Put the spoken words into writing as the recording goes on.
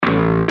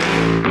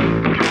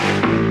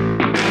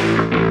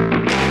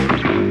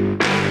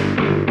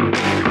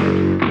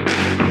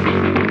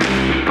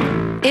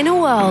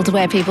world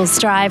where people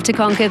strive to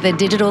conquer the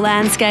digital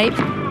landscape,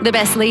 the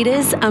best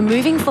leaders are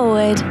moving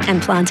forward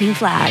and planting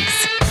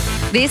flags.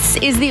 This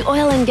is the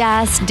Oil and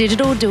Gas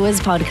Digital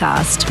Doers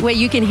Podcast, where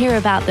you can hear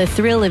about the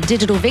thrill of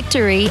digital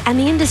victory and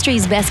the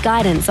industry's best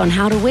guidance on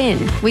how to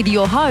win, with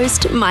your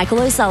host, Michael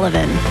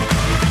O'Sullivan.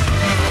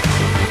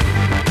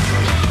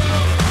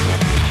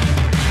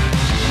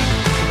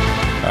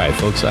 All right,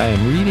 folks, I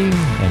am reading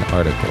an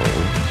article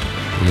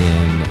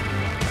in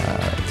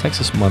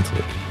Texas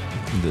Monthly,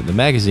 the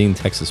magazine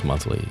Texas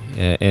Monthly.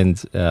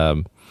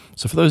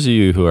 So for those of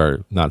you who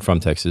are not from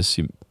Texas,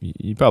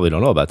 you probably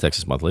don't know about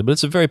Texas Monthly, but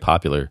it's a very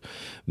popular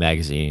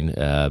magazine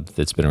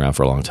that's been around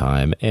for a long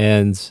time.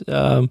 And,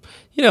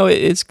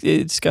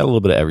 it's got a little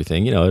bit of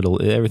everything.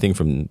 Everything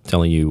from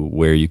telling you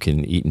where you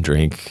can eat and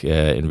drink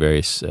in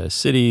various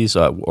cities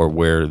or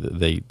where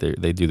they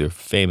do their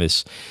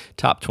famous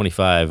top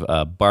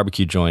 25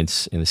 barbecue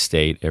joints in the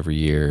state every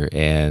year.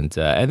 And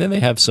then they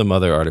have some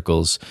other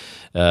articles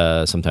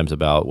sometimes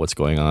about what's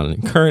going on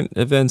in current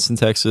events in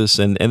Texas.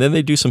 And then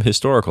they do some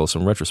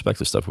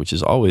retrospective stuff, which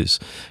is always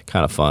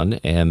kind of fun.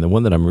 And the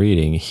one that I'm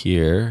reading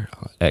here,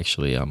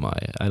 actually,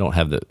 I don't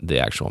have the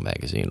actual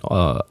magazine.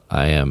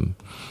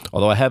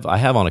 Although I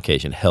have on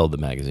occasion held the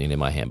magazine in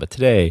my hand, but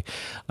today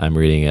I'm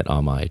reading it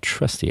on my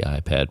trusty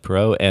iPad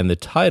Pro. And the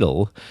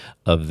title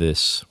of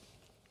this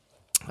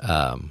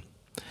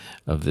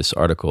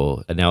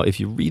article, now if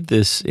you read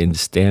this in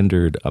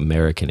standard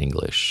American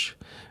English,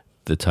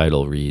 the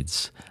title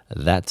reads,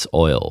 "That's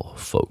oil,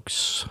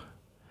 folks."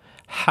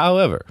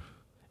 However,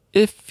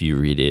 if you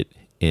read it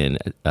in,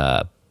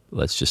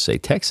 let's just say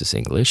Texas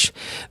English,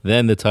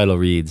 then the title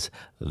reads,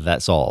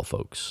 "That's all,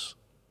 folks."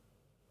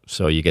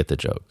 So you get the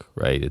joke,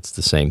 right? It's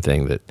the same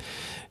thing that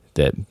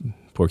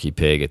Porky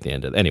Pig at the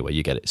end of. Anyway,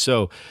 you get it.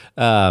 So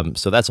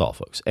that's all,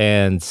 folks.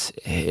 And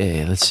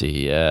let's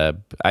see.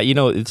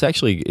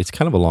 It's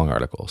kind of a long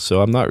article,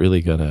 so I'm not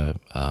really gonna.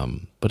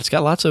 But it's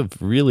got lots of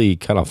really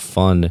kind of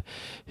fun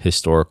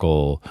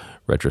historical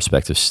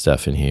retrospective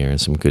stuff in here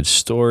and some good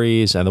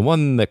stories. And the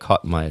one that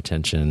caught my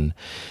attention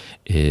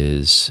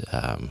is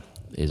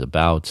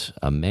about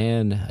a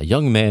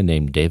young man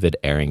named David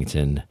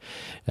Arrington,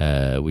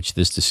 which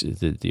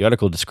the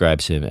article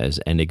describes him as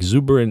an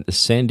exuberant,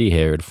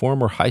 sandy-haired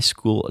former high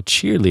school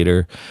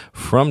cheerleader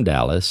from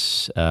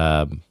Dallas.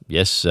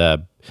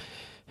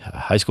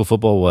 High school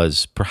football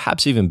was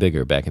perhaps even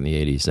bigger back in the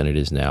 80s than it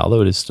is now,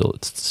 although it's still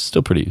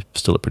a pretty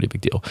big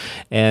deal.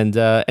 And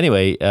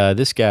anyway,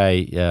 this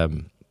guy.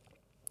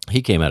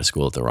 He came out of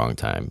school at the wrong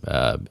time.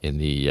 In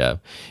the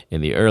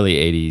early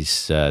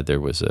 '80s, there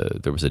was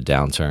a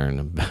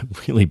downturn, a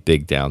really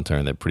big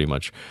downturn that pretty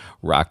much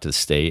rocked the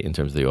state in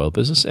terms of the oil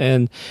business.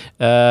 And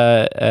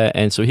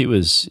so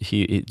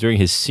he during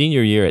his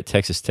senior year at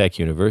Texas Tech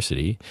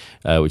University,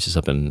 which is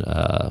up in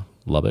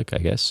Lubbock, I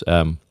guess.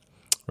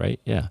 Right?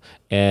 Yeah.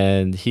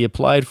 And he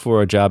applied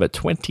for a job at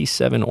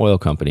 27 oil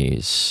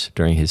companies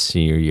during his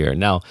senior year.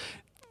 Now,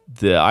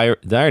 the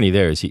irony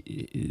there is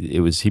it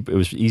was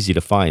easy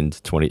to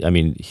find 20. I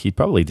mean, he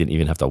probably didn't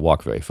even have to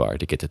walk very far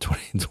to get to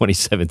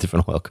 27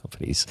 different oil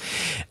companies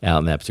out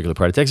in that particular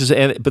part of Texas.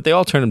 But they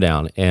all turned him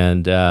down,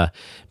 and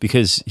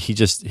because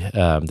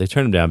they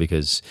turned him down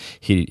because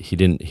he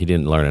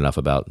didn't learn enough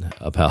about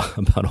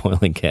oil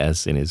and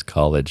gas in his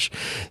college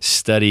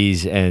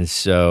studies. And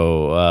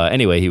so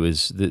anyway,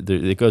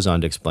 it goes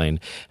on to explain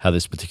how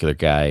this particular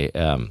guy.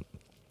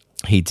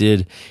 He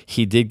did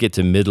get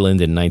to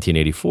Midland in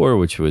 1984,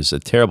 which was a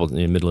terrible.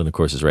 Midland, of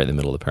course, is right in the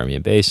middle of the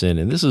Permian Basin,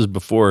 and this is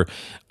before.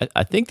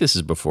 I think this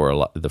is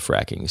before the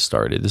fracking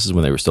started. This is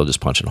when they were still just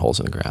punching holes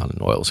in the ground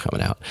and oil was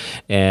coming out.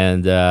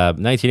 And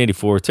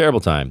 1984, terrible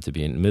time to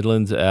be in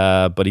Midland.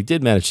 But he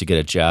did manage to get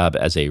a job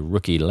as a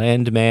rookie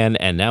landman,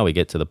 and now we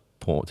get to the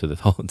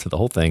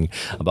whole thing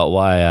about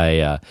why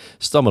I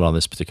stumbled on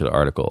this particular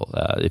article.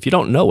 If you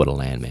don't know what a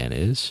landman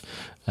is.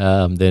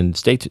 Then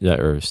stay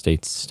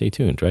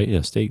tuned, right?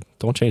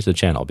 Don't change the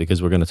channel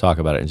because we're going to talk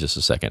about it in just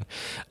a second.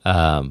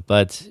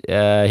 But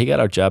he got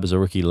our job as a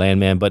rookie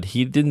landman, but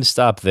he didn't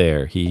stop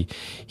there. He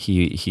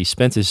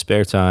spent his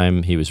spare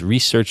time. He was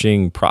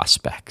researching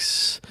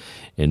prospects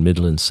in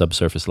Midland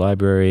Subsurface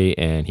Library,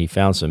 and he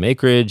found some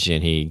acreage,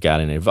 and he got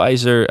an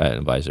advisor.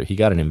 He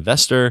got an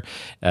investor.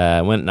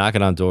 Went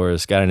knocking on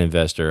doors, got an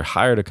investor,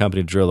 hired a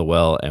company to drill the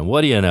well, and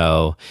what do you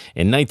know?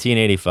 In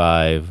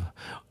 1985.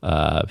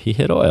 He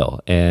hit oil.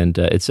 And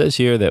it says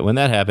here that when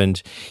that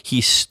happened, he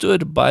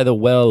stood by the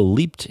well,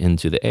 leaped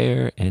into the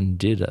air, and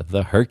did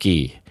the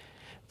herky.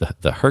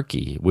 The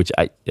herky, which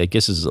I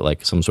guess is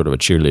like some sort of a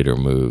cheerleader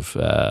move.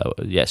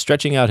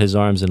 Stretching out his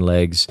arms and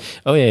legs.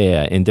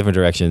 In different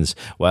directions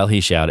while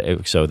he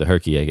shouted. So the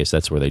herky, I guess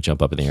that's where they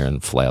jump up in the air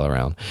and flail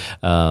around.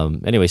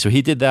 Anyway, so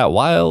he did that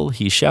while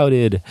he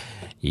shouted,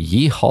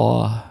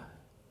 "Yeehaw!"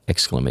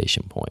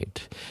 exclamation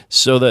point.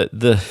 So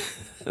the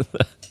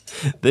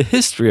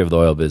history of the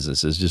oil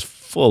business is just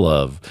full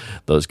of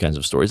those kinds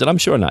of stories. And I'm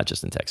sure not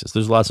just in Texas.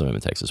 There's lots of them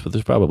in Texas, but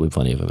there's probably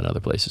plenty of them in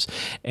other places.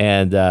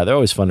 And they're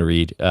always fun to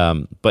read.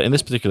 But in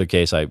this particular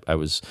case,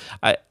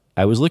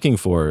 I was looking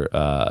for,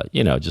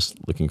 just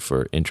looking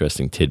for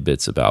interesting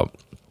tidbits about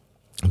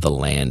the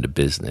land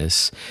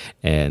business,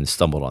 and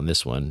stumbled on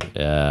this one.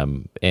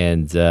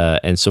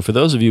 And so for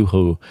those of you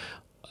who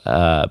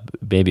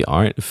maybe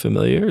aren't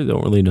familiar,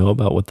 don't really know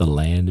about what the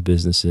land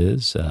business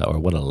is, or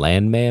what a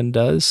landman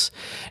does,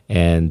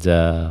 and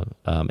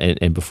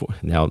before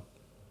now,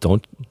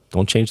 don't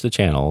change the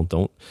channel.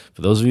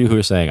 For those of you who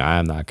are saying,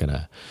 I'm not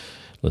gonna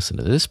listen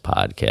to this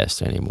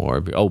podcast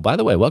anymore. Oh, by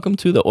the way, welcome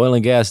to the Oil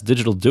and Gas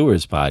Digital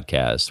Doers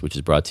podcast, which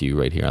is brought to you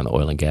right here on the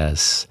Oil and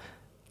Gas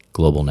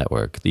Global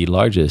Network, the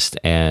largest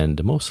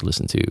and most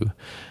listened to.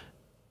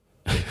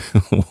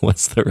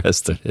 What's the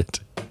rest of it?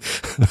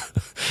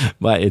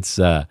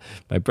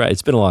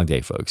 It's been a long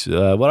day, folks.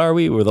 What are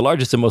we? We're the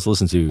largest and most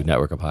listened to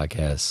network of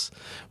podcasts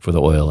for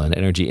the oil and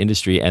energy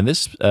industry. And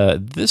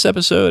this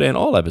episode and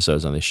all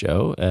episodes on this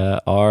show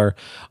are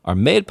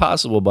made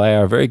possible by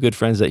our very good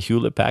friends at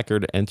Hewlett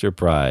Packard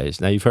Enterprise.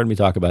 Now, you've heard me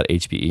talk about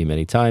HPE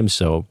many times,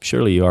 so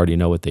surely you already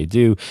know what they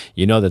do.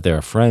 You know that they're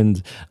a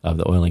friend of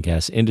the oil and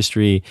gas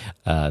industry.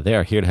 They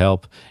are here to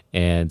help.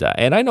 And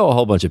I know a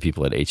whole bunch of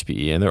people at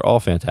HPE, and they're all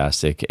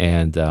fantastic.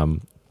 And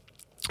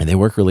they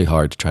work really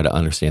hard to try to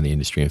understand the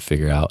industry and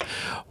figure out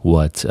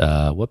what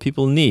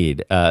people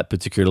need,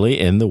 particularly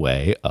in the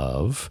way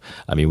of,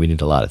 we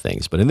need a lot of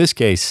things, but in this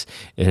case,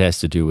 it has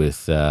to do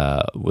with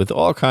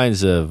all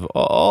kinds of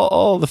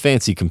all the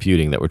fancy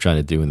computing that we're trying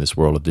to do in this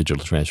world of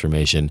digital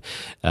transformation,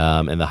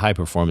 and the high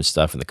performance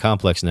stuff and the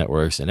complex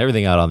networks and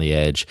everything out on the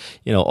edge.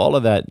 All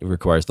of that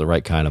requires the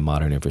right kind of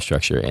modern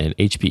infrastructure, and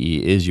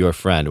HPE is your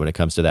friend when it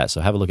comes to that. So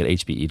have a look at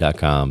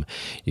hpe.com.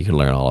 You can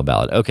learn all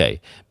about it.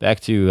 Okay, back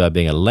to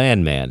being a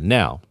landman.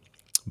 Now,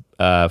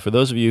 for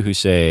those of you who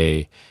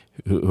say,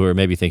 who are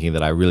maybe thinking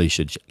that I really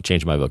should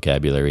change my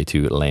vocabulary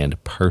to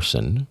land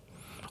person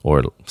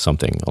or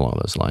something along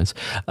those lines,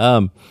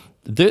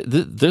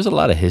 there's a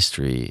lot of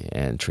history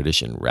and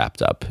tradition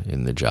wrapped up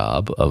in the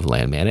job of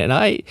landman. And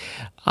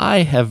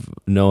I have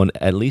known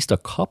at least a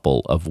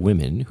couple of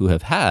women who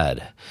have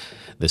had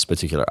this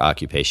particular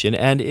occupation.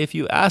 And if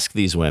you ask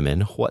these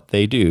women what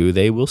they do,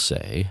 they will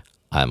say,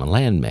 I'm a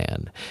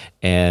landman.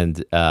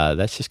 And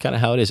that's just kind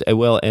of how it is.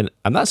 And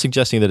I'm not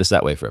suggesting that it's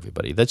that way for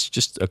everybody. That's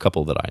just a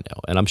couple that I know.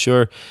 And I'm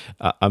sure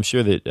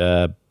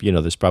that,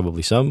 there's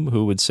probably some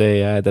who would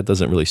say, that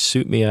doesn't really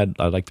suit me. I'd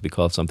like to be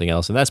called something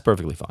else. And that's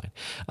perfectly fine.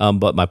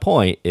 But my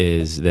point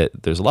is that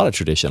there's a lot of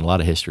tradition, a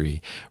lot of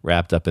history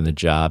wrapped up in the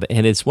job.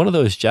 And it's one of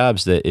those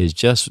jobs that is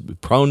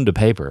just prone to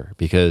paper,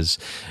 because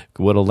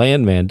what a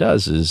landman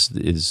does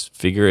is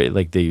figure it,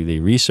 like they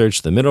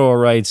research the mineral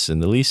rights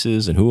and the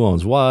leases and who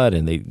owns what.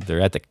 And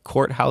they're at the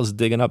courthouse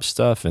digging up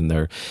stuff, and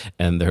they're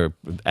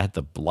at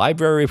the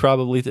library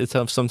probably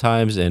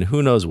sometimes, and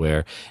who knows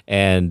where.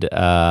 And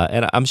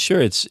I'm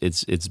sure it's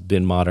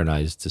been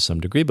modernized to some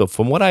degree, but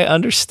from what I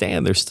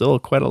understand, there's still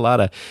quite a lot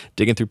of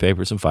digging through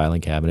papers and filing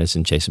cabinets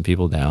and chasing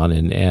people down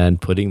and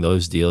putting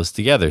those deals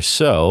together.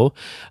 So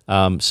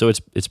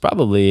it's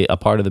probably a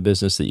part of the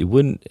business that you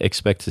wouldn't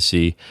expect to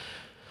see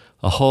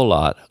a whole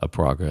lot of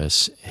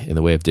progress in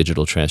the way of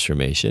digital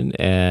transformation,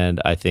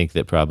 and I think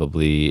that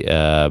probably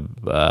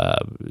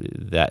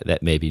that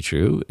may be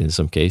true in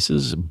some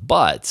cases,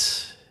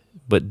 but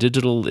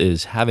digital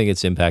is having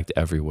its impact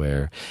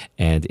everywhere.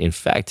 And in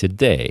fact,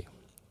 today,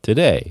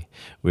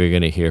 we're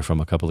going to hear from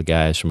a couple of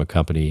guys from a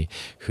company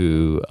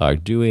who are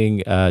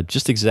doing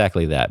just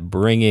exactly that,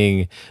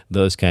 bringing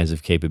those kinds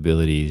of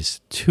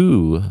capabilities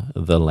to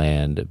the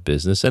land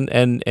business.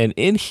 And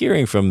in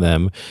hearing from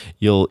them,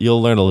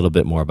 you'll learn a little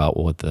bit more about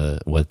what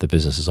the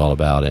business is all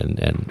about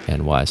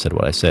and why I said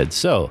what I said.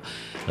 So,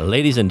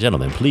 ladies and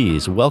gentlemen,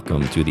 please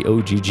welcome to the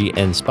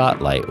OGGN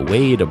Spotlight,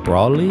 Wade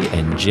Brawley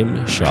and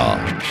Jim Shaw.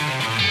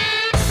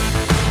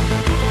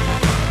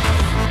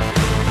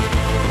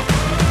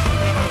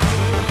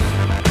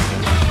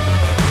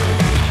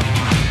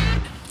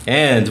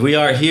 And we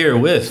are here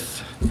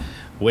with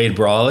Wade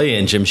Brawley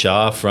and Jim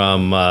Shaw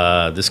from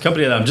this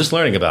company that I'm just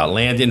learning about,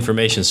 Land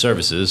Information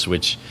Services,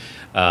 which,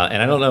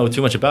 and I don't know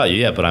too much about you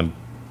yet, but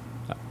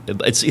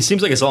it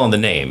seems like it's all in the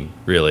name,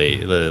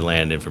 really, the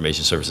Land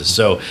Information Services.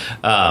 So,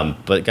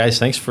 but guys,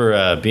 thanks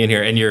for being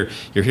here. And you're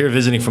here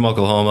visiting from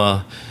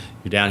Oklahoma.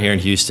 You're down here in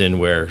Houston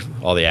where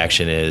all the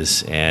action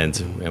is, and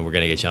we're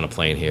going to get you on a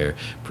plane here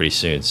pretty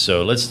soon.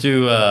 So let's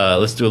do a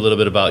little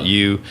bit about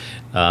you.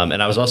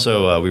 And I was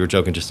also, we were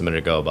joking just a minute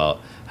ago about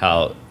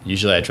how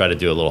usually I try to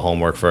do a little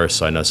homework first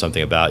so I know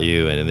something about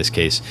you. And in this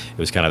case, it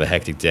was kind of a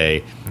hectic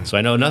day, so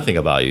I know nothing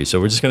about you.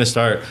 So we're just going to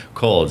start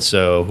cold.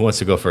 So who wants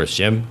to go first?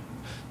 Jim?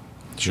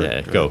 Sure.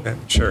 Yeah, go. Okay,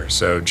 sure.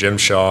 So Jim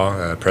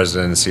Shaw,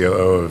 President and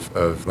COO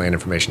of Land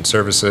Information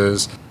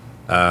Services.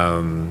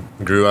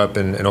 Grew up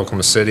in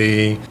Oklahoma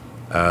City.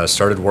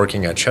 Started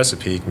working at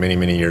Chesapeake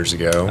many years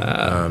ago.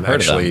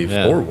 Actually,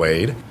 for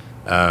Wade.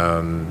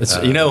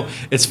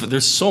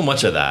 There's so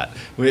much of that.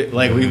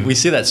 We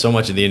see that so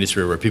much in the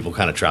industry where people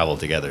kind of travel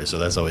together. So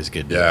that's always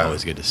good. Yeah.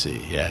 Always good to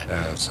see.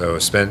 Yeah. So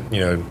spent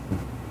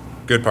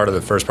good part of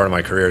the first part of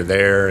my career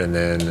there, and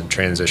then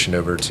transitioned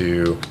over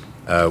to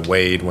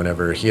Wade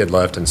whenever he had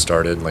left and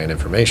started Land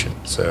Information.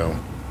 So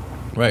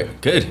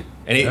Right. Good.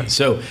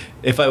 So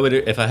if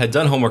I had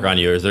done homework on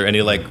you, is there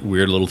any like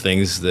weird little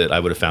things that I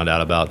would have found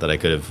out about that I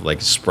could have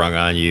like sprung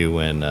on you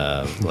when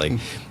like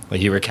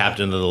you were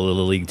captain of the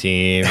little league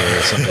team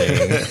or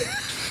something?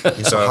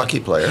 He's a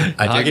hockey player.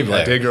 I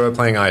did grow up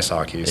playing ice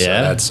hockey, so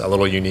Yeah? that's a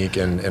little unique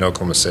in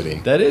Oklahoma City.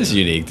 That is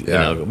unique.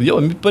 Yeah.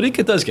 But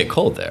it does get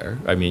cold there.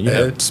 I mean,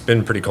 It's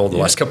been pretty cold the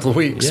last couple of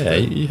weeks. yeah,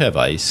 you have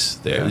ice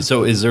there. Yeah.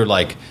 So is there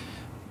like,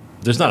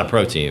 there's not a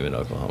pro team in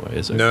Oklahoma,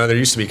 is there? No, there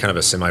used to be kind of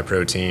a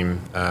semi-pro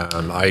team.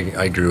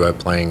 I grew up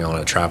playing on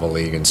a travel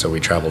league, and so we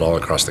traveled all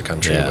across the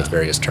country Yeah. with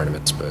various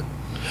tournaments. But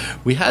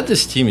We had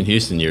this team in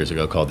Houston years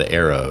ago called the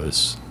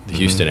Arrows, the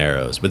Houston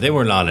Arrows, but they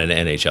were not an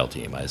NHL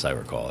team, as I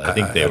recall. I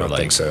think they I were don't like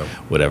think so.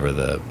 whatever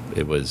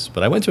it was.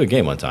 But I went to a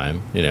game one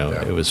time.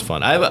 Yeah. It was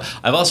fun.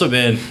 I've also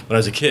been when I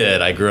was a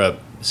kid. I grew up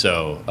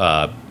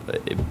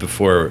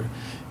before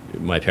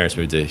my parents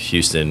moved to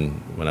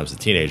Houston when I was a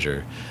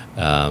teenager.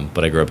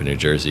 But I grew up in New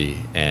Jersey,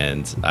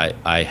 and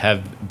I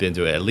have been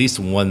to at least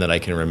one that I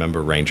can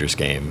remember Rangers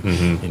game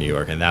in New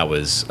York, and that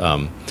was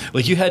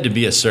like you had to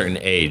be a certain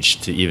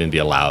age to even be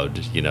allowed.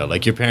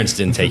 Like your parents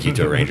didn't take you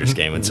to a Rangers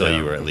game until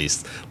you were at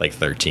least like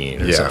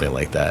 13 or Yeah. something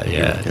like that.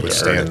 Yeah,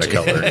 withstand the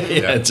color.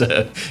 you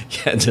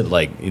had to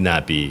like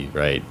not be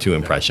too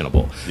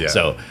impressionable. Yeah.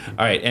 So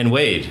all right, and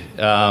Wade.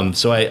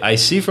 So I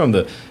see from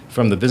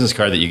the business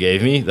card that you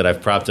gave me that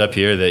I've propped up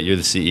here that you're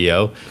the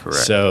CEO.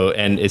 Correct. So,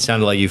 and it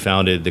sounded like you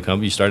founded the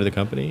company. You started the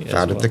company.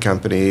 Founded the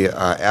company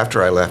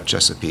after I left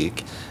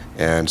Chesapeake,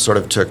 and sort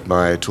of took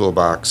my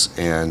toolbox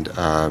and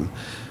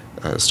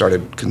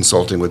started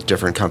consulting with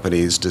different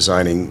companies,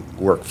 designing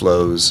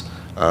workflows,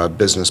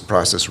 business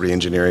process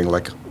reengineering,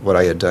 like what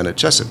I had done at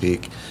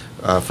Chesapeake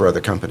for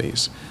other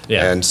companies.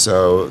 Yeah. And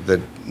so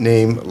the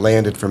name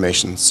Land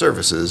Information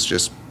Services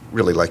just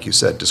really, like you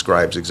said,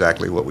 describes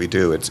exactly what we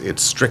do.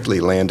 It's strictly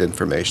land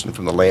information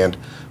from the land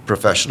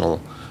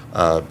professional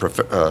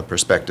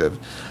perspective,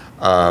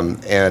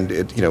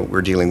 and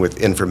we're dealing with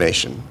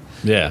information.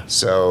 Yeah.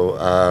 So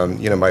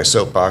my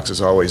soapbox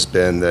has always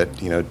been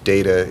that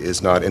data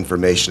is not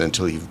information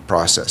until you've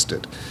processed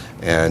it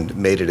and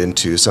made it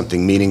into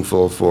something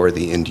meaningful for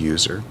the end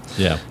user.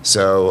 Yeah.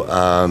 So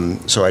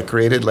I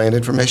created Land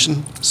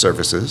Information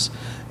Services,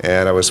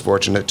 and I was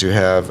fortunate to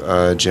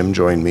have Jim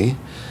join me.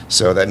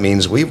 So that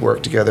means we've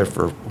worked together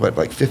for,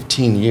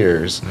 15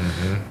 years,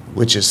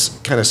 which is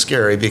kind of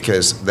scary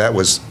because that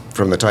was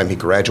from the time he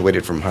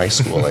graduated from high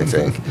school, I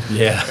think.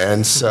 Yeah.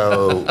 And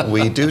so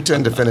we do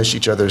tend to finish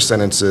each other's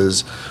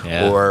sentences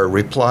or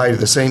reply to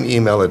the same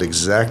email at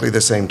exactly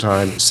the same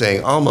time,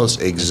 saying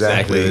almost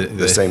exactly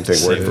the same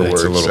thing, word for word.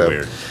 It's a little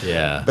weird.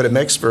 Yeah. But it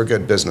makes for a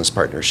good business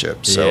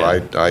partnership. So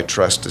Yeah. I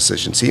trust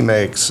decisions he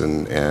makes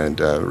and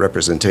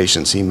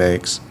representations he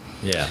makes.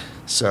 Yeah.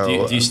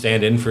 So, Do you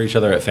stand in for each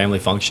other at family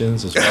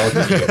functions as well?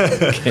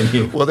 Can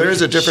you well, there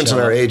is a difference in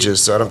our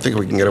ages, so I don't think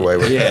we can get away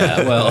with it.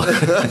 Yeah, well,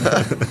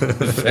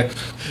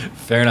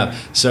 fair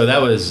enough. So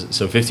that was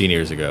 15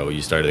 years ago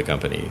you started the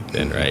company,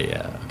 then, right?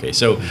 Yeah. Okay.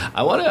 So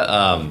I want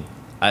to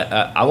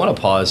I want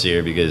to pause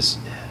here because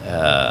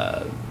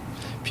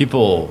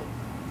people,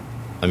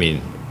 I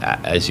mean,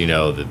 as you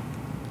know,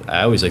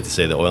 I always like to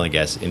say the oil and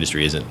gas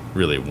industry isn't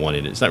really one.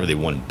 It's not really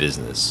one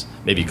business.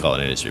 Maybe you call it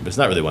an industry, but it's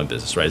not really one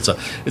business, right? So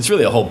it's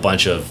really a whole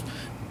bunch of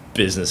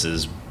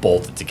businesses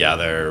bolted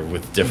together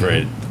with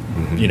different,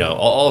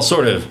 all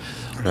sort of,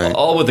 Right.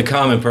 all with the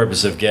common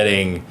purpose of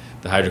getting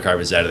the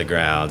hydrocarbons out of the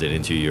ground and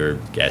into your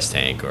gas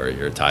tank or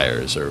your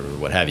tires or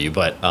what have you,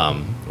 but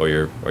or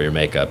your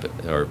makeup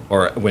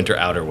or winter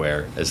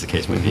outerwear, as the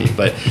case may be.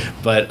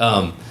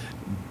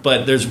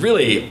 But there's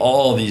really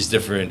all these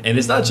different, and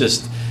it's not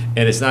just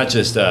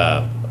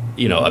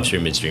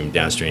upstream, midstream,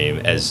 downstream.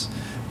 As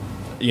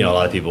a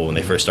lot of people when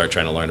they first start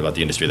trying to learn about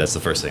the industry, that's the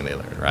first thing they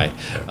learn, right?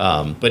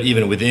 But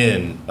even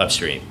within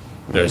upstream,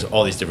 there's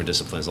all these different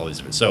disciplines,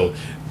 So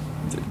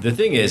the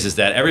thing is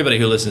that everybody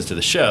who listens to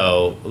the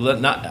show,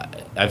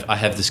 I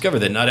have discovered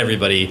that not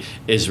everybody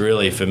is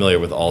really familiar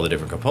with all the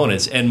different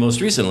components. And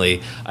most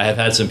recently, I have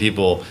had some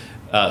people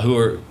who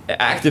are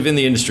active in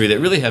the industry that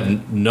really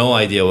have no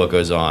idea what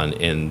goes on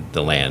in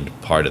the land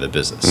part of the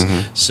business.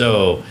 Mm-hmm.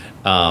 So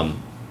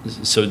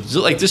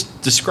like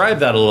just describe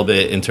that a little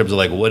bit in terms of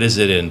like what is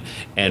it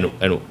and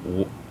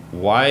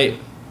why.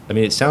 I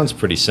mean, it sounds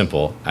pretty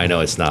simple. I know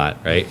it's not,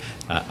 right?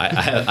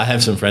 I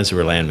have some friends who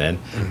are landmen.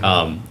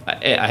 Mm-hmm.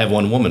 I have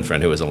one woman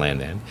friend who is a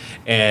landman,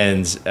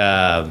 and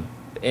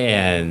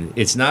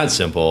it's not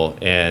simple,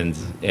 and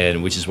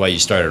which is why you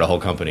started a whole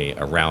company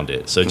around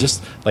it. So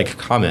just like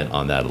comment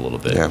on that a little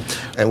bit. Yeah,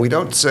 and we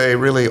don't say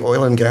really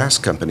oil and gas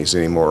companies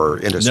anymore.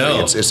 Industry,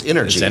 No, it's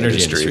energy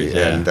industry,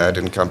 yeah. and that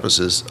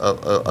encompasses a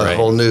Right.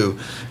 whole new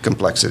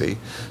complexity.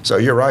 So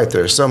you're right.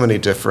 There's so many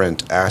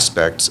different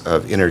aspects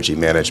of energy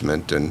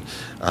management and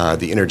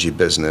the energy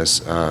business,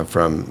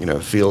 from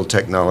field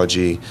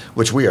technology,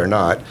 which we are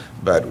not,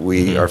 but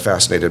we are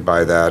fascinated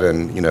by that,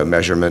 and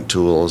measurement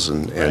tools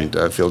and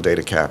field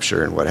data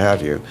capture and what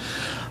have you.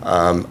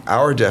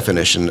 Our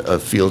definition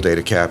of field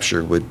data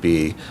capture would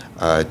be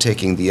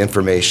taking the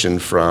information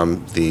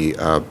from the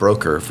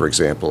broker, for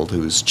example,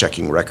 who's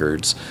checking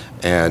records,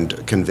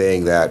 and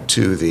conveying that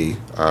to the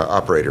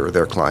operator or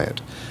their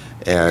client.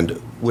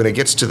 And when it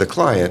gets to the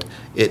client,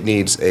 it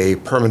needs a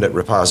permanent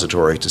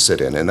repository to sit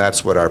in, and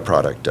that's what our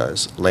product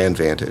does,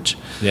 LandVantage.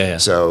 Yeah.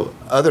 So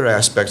other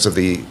aspects of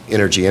the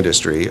energy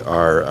industry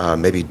are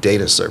maybe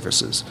data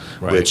services,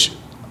 Right. which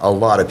a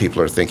lot of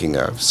people are thinking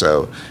of.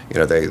 So,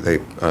 they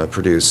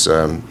produce,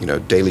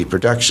 daily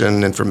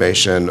production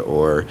information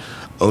or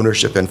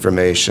ownership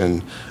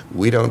information.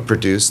 We don't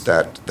produce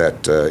that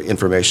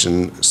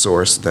information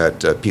source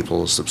that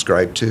people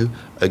subscribe to.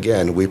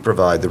 Again, we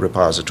provide the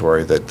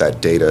repository that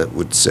data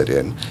would sit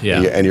in,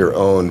 Yeah. and your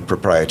own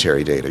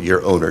proprietary data,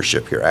 your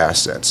ownership, your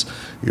assets,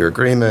 your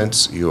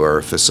agreements,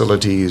 your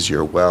facilities,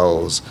 your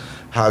wells,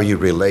 how you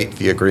relate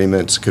the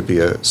agreements. Could be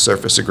a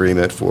surface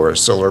agreement for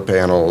solar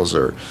panels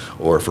or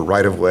for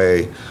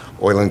right-of-way,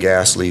 oil and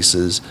gas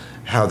leases,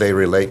 how they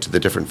relate to the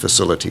different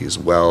facilities,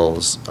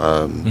 wells,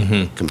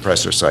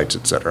 compressor sites,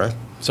 et cetera.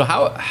 So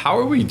how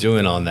are we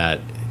doing on that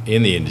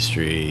in the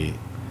industry?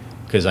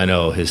 Because I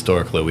know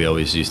historically we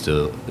always used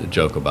to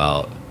joke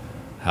about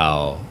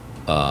how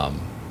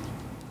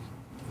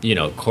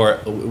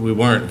we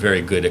weren't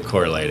very good at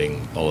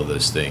correlating all of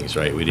those things,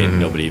 right? We didn't.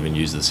 Nobody even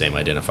used the same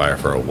identifier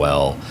for a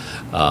well.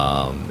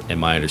 And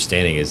my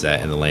understanding is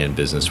that in the land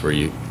business, where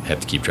you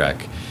have to keep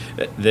track,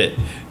 that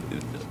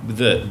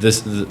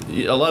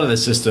a lot of the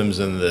systems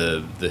and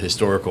the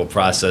historical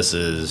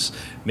processes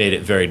made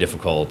it very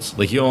difficult.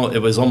 Like it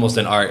was almost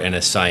an art and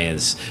a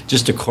science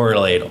just to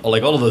correlate,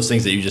 like all of those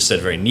things that you just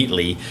said very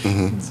neatly.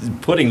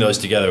 Putting those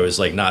together was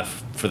like not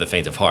for the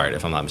faint of heart,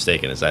 if I'm not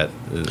mistaken. Is that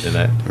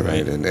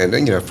right?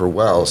 And for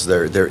wells,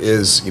 there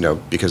is,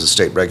 because of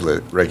state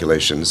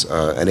regulations,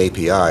 an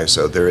API,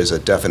 so there is a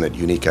definite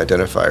unique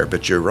identifier.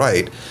 But you're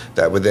right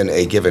that within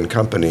a given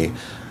company,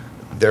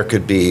 there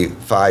could be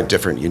 5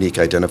 different unique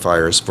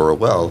identifiers for a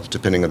well,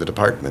 depending on the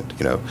department.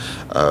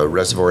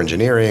 Reservoir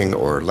engineering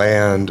or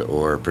land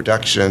or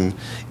production.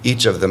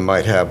 Each of them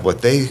might have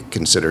what they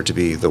consider to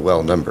be the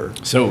well number.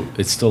 So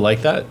it's still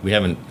like that? We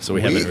haven't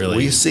really.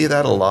 We see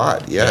that a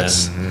lot,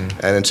 yes. Yeah.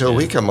 And until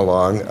we come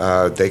along,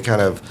 they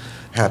kind of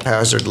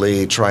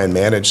haphazardly try and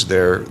manage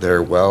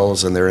their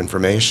wells and their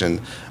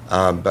information.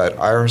 But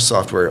our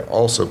software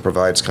also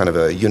provides kind of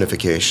a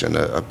unification,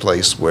 a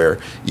place where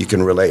you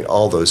can relate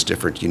all those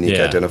different unique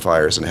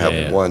identifiers and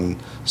have one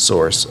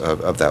source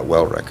of that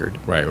well record.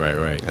 Right.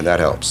 And that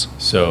helps.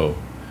 So,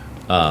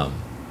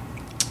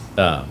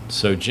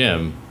 so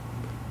Jim,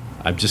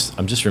 I'm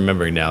just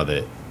remembering now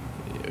that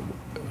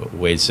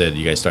Wade said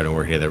you guys started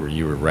working together when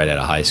you were right out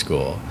of high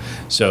school.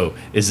 So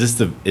is this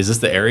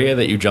the area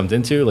that you jumped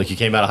into? Like you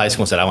came out of high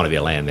school and said, I want to be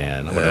a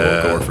landman. I want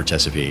to go work for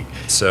Chesapeake.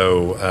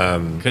 So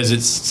because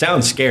it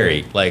sounds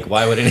scary. Like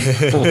why would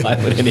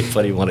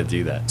anybody want to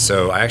do that?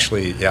 So I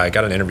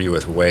got an interview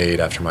with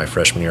Wade after my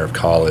freshman year of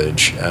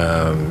college,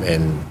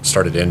 and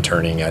started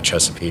interning at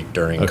Chesapeake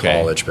during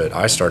college. But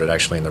I started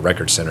actually in the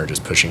record center,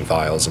 just pushing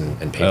files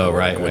and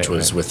paperwork, which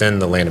was within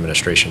the land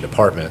administration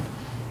department.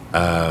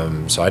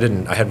 So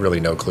I had really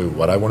no clue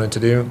what I wanted to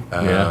do.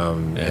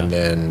 And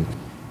then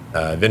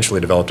eventually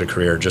developed a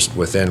career just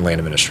within land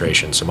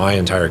administration. So my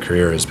entire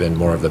career has been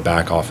more of the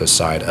back office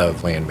side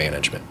of land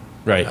management.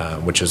 Right.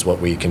 Which is what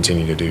we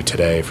continue to do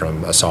today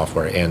from a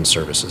software and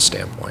services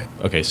standpoint.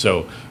 Okay,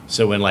 so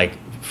when like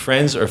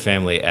friends or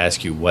family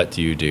ask you, what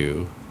do you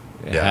do?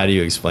 How do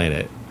you explain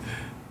it?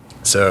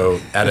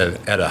 So at a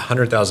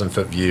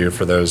 100,000-foot view,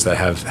 for those that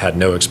have had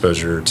no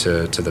exposure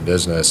to the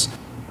business,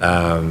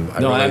 I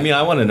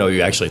want to know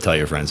you actually tell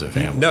your friends and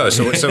family. No,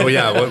 so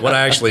what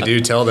I actually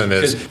do tell them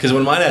is because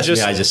when mine ask me,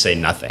 I just say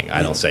nothing.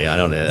 I don't say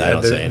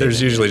anything.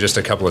 There's usually just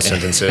a couple of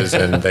sentences,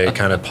 and they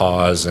kind of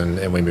pause,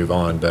 and we move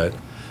on. But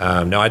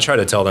no, I try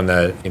to tell them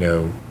that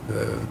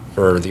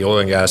for the oil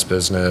and gas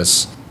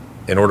business,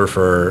 in order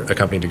for a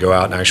company to go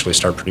out and actually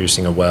start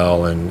producing a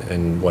well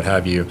and what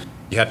have you,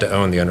 you have to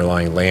own the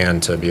underlying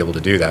land to be able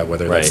to do that,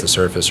 whether that's the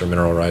surface or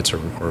mineral rights or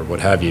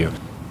what have you.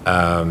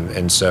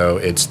 And so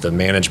it's the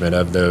management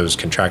of those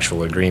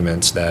contractual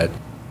agreements that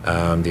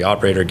the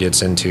operator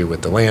gets into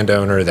with the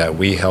landowner that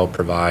we help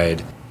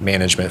provide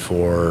management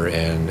for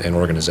and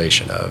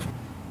organization of.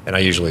 And I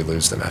usually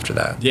lose them after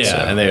that. Yeah, so.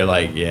 And they're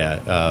like,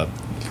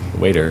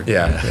 waiter.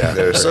 Yeah.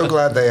 They're so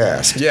glad they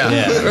asked.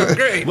 Yeah.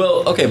 Great.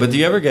 Well, okay, but do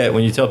you ever get,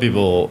 when you tell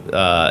people,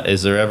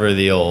 is there ever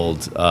the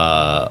old,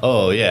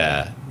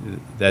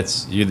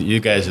 that's you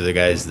guys are the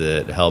guys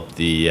that help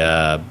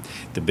the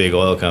big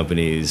oil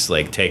companies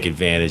like take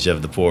advantage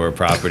of the poor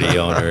property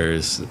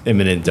owners,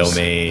 eminent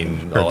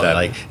domain, all that.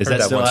 Like, is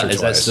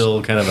that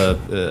still kind of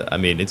a? I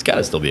mean, it's got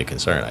to still be a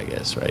concern, I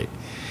guess, right?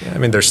 Yeah, I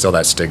mean, there's still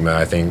that stigma,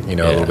 I think, a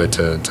little bit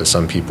to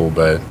some people,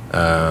 but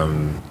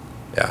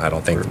I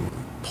don't think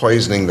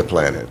poisoning the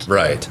planet.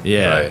 Right.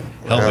 Yeah. Right.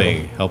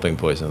 Helping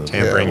poison the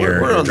planet. Tampering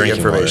we're on the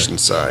information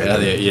water.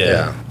 side.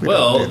 Yeah.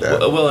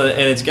 Well, and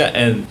it's got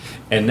and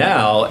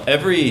now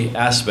every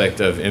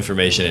aspect of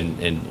information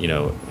and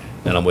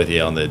and I'm with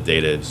you on the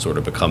data sort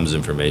of becomes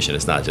information.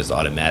 It's not just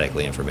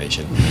automatically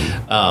information.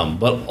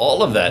 But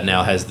all of that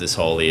now has this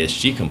whole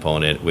ESG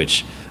component,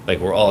 which like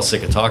we're all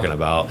sick of talking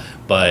about,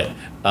 but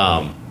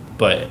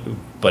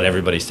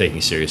everybody's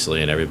taking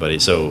seriously, and everybody.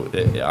 So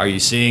are you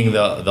seeing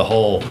the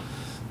whole?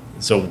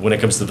 So when it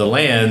comes to the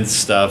land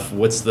stuff, how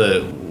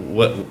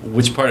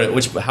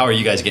are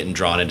you guys getting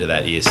drawn into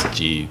that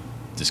ESG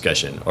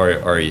discussion,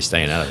 or are you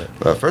staying out of it?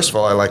 Well, first of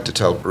all, I like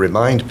to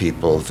remind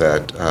people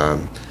that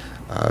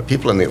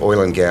people in the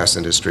oil and gas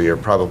industry are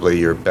probably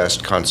your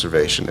best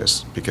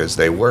conservationists because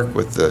they work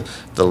with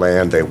the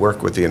land, they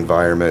work with the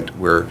environment.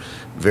 We're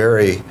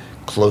very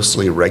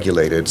closely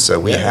regulated, so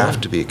we have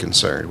to be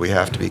concerned. We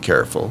have to be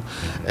careful.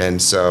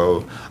 And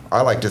so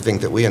I like to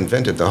think that we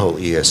invented the whole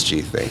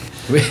ESG thing.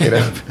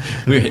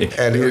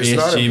 And it's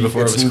not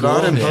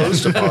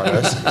imposed upon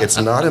us. It's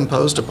not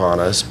imposed upon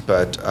us,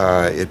 but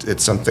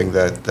it's something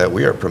that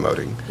we are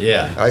promoting.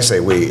 Yeah. I say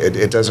we.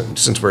 It doesn't.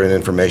 Since we're in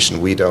information,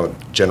 we don't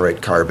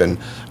generate carbon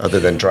other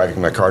than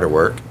driving my car to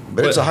work.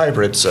 But it's a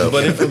hybrid, so.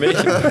 But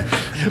information.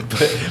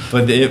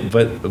 but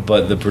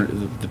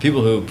the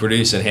people who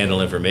produce and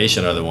handle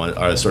information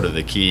are sort of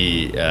the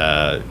key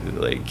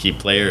key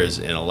players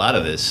in a lot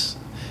of this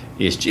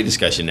ESG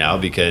discussion now,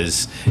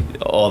 because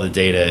all the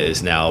data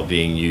is now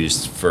being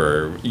used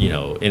for,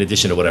 in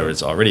addition to whatever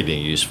it's already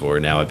being used for,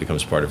 now it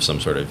becomes part of some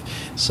sort of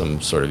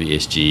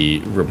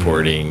ESG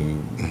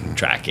reporting,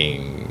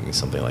 tracking,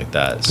 something like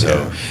that.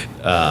 So,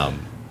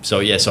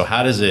 so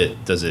how does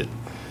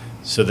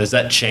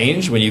that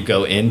change when you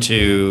go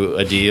into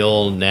a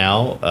deal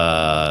now?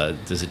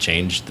 Does it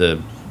change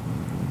the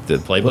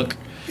playbook?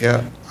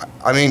 Yeah.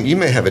 I mean, you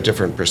may have a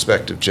different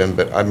perspective, Jim,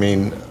 but I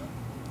mean,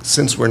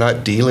 since we're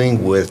not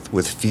dealing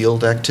with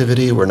field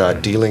activity, we're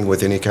not dealing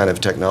with any kind of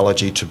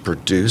technology to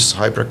produce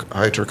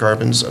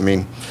hydrocarbons. I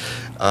mean,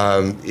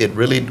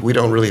 we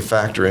don't really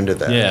factor into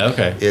that. Yeah,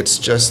 okay. It's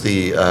just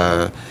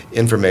the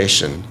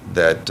information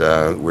that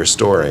we're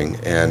storing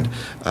and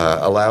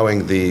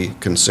allowing the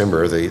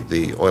consumer,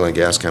 the oil and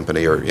gas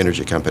company or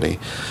energy company,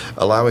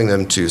 allowing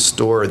them to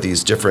store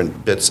these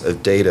different bits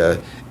of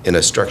data in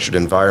a structured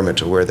environment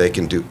to where they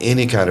can do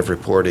any kind of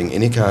reporting,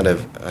 any kind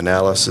of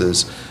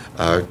analysis,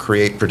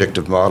 create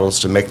predictive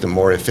models to make them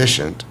more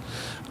efficient,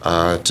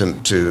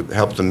 to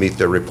help them meet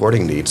their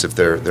reporting needs if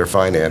they're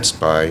financed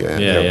by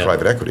a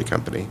private equity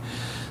company.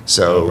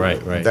 So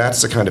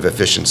that's the kind of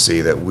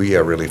efficiency that we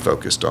are really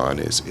focused on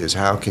is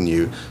how can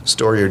you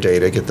store your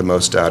data, get the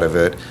most out of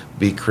it,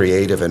 be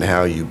creative in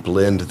how you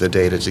blend the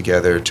data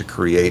together to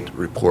create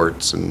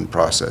reports and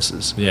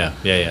processes. Yeah.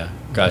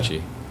 Got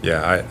you.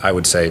 Yeah, I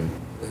would say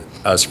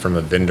us from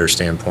a vendor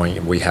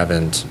standpoint, we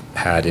haven't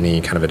had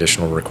any kind of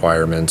additional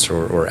requirements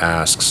or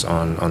asks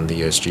on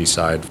the ESG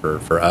side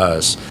for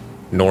us,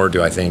 nor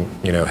do I think,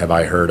 have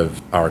I heard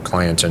of our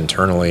clients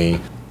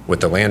internally with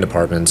the land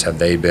departments, have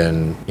they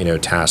been,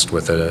 tasked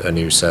with a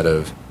new set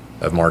of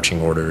marching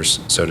orders,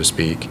 so to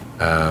speak.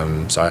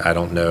 So I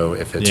don't know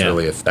if it's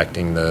really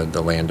affecting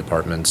the land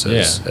departments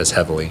as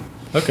heavily.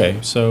 Okay,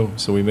 so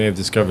we may have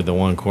discovered the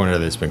one corner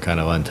that's been kind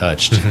of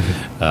untouched.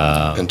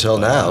 Until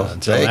now.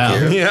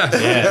 Thank you. Yeah,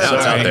 now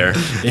it's out there.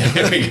 Yeah,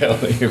 there we go.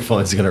 Your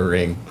phone's going to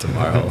ring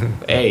tomorrow.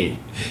 Hey,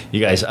 you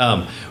guys.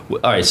 All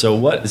right, so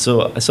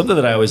something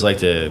that I always like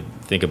to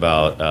think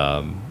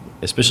about,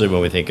 especially when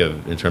we think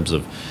of in terms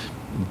of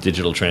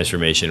digital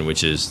transformation,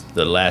 which is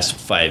the last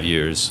 5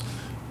 years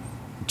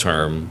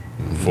term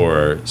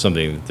for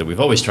something that we've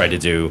always tried to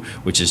do,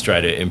 which is try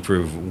to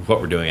improve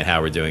what we're doing and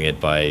how we're doing it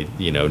by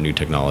new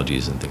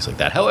technologies and things like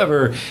that.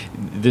 However,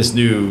 this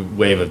new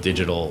wave of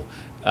digital,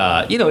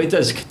 it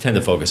does tend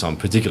to focus on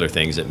particular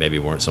things that maybe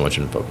weren't so much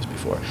in focus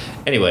before.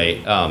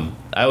 Anyway,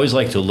 I always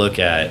like to look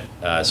at,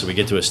 so we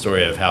get to a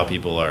story of how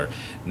people are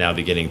now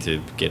beginning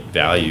to get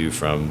value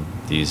from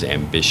these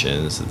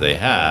ambitions that they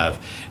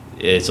have.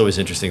 It's always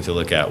interesting to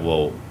look at,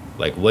 well,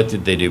 like what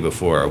did they do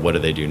before or what do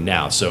they do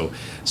now? So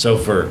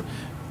for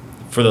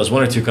those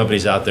one or two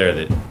companies out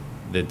there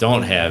that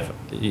don't have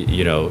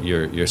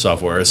your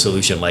software or a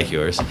solution like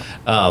yours,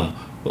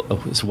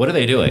 so what are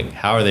they doing?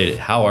 How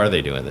are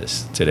they doing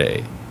this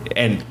today?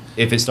 And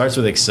if it starts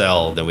with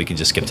Excel, then we can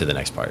just skip to the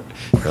next part.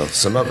 Well,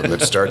 some of them,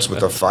 it starts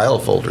with a file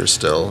folder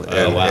still.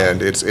 And, wow.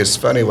 And it's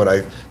funny when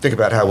I think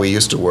about how we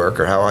used to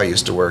work or how I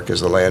used to work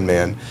as a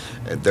landman,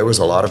 there was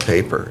a lot of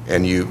paper.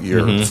 And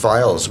your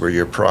files were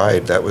your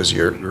pride. That was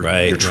your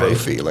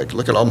trophy. Right. Like,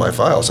 look at all my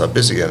files, how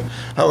busy and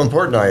how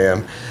important I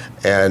am.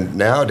 And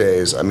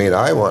nowadays, I mean,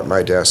 I want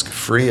my desk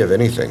free of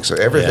anything. So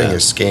everything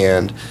is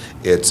scanned.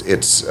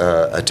 It's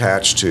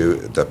attached to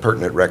the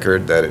pertinent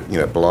record that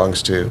it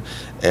belongs to,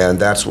 and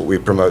that's what we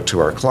promote to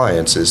our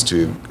clients is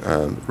to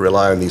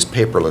rely on these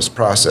paperless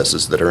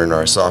processes that are in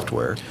our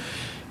software.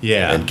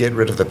 Yeah. And get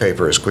rid of the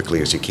paper as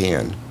quickly as you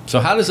can. So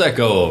how does that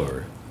go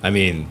over? I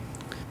mean,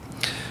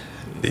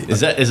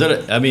 is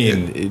that? I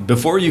mean,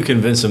 before you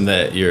convince them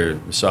that your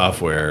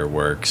software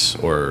works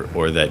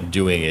or that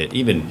doing it,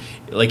 even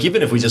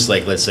if we just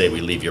let's say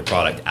we leave your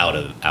product out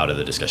of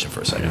the discussion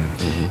for a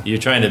second, you're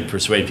trying to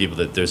persuade people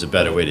that there's a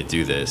better way to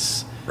do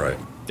this. Right.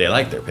 they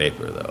like their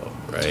paper though,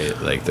 right?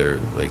 Like they're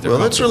well,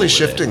 that's really comfortable with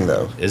shifting it.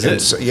 though. Is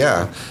it?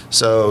 Yeah.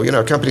 So,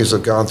 companies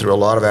have gone through a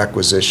lot of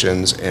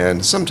acquisitions,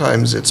 and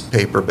sometimes it's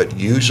paper, but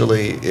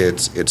usually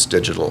it's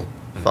digital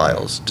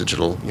files,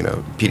 digital,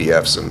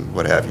 PDFs and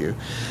what have you.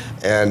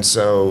 And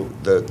so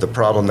the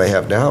problem they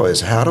have now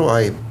is, how do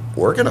I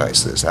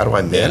organize this? How do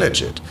I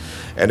manage it?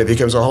 And it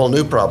becomes a whole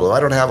new problem. I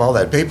don't have all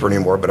that paper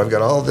anymore, but I've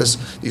got all these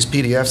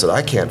PDFs that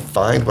I can't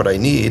find what I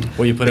need.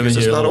 Well, you put them in because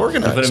your it's not little,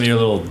 organized. you put them in your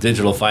little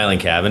digital filing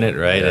cabinet,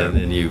 right? Yeah. And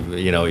then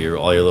your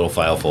all your little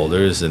file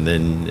folders, and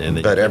then But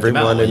you print them out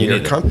everyone when in you your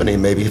need them. company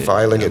may be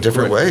filing it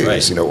different Right.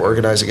 ways,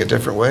 organizing it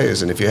different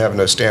ways. And if you have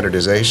no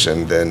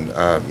standardization, then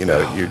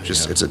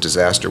it's a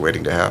disaster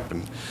waiting to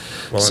happen.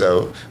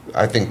 So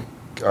I think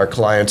our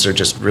clients are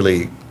just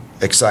really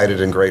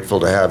excited and grateful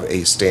to have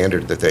a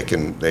standard that they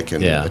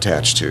can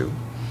attach to.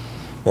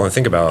 Well, I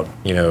think about,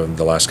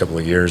 the last couple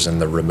of years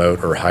and the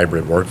remote or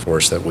hybrid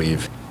workforce that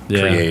we've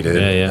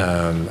created.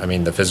 I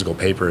mean, the physical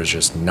paper is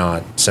just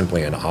not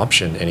simply an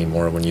option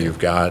anymore when you've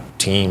got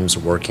teams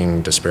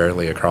working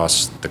disparately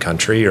across the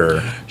country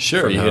or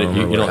Sure, from you home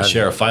or what don't have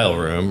share you. a file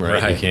room, right?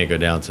 You Right. can't go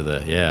down to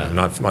the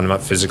I'm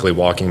not physically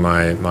walking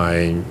my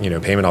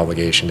payment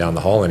obligation down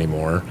the hall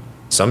anymore.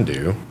 Some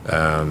do,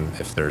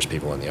 if there's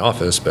people in the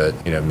office, but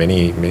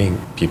many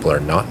people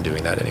are not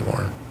doing that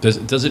anymore.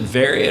 Does it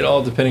vary at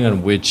all depending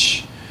on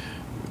which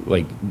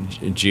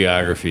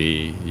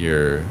geography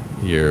you're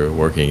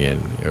working in,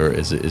 or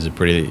is it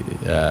pretty?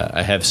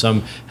 I have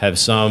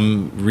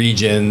some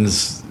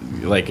regions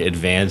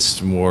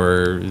advanced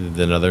more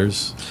than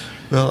others.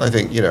 Well, I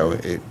think,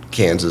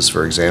 Kansas,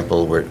 for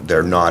example, where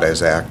they're not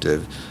as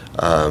active,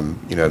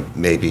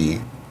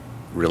 maybe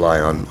rely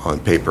on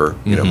paper,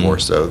 more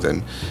so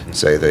than,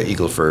 say, the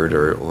Eagle Ford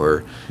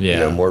or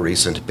more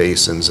recent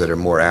basins that are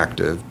more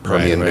active.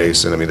 Permian Right.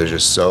 Basin. I mean, there's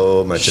just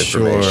so much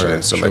information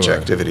and so much Sure.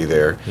 activity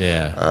there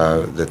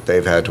that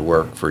they've had to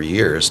work for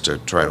years to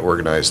try and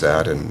organize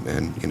that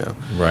and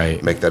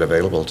Right. make that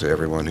available to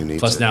everyone who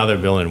needs Plus, it. now they're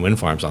building wind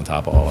farms on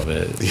top of all of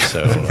it.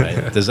 So,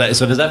 right. does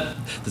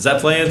that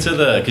play into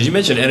the? Because you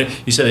mentioned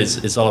you said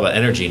it's all about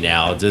energy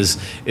now.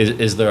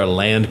 Is there a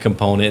land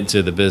component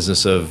to the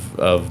business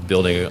of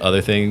building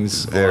other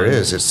things? There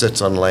is. It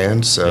sits on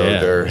land, so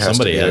there has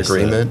to be an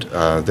agreement.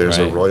 There's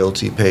a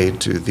royalty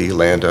paid to the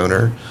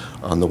landowner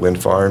on the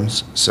wind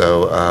farms.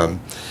 So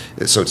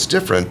it's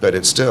different, but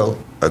it's still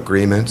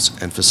agreements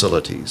and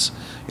facilities.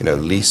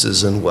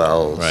 Leases and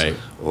wells, Right.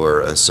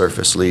 or a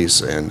surface lease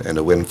and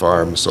a wind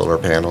farm, solar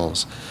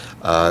panels.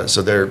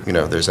 So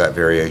there's that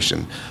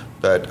variation.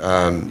 But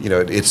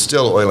it's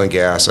still oil and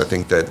gas. I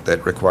think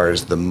that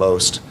requires the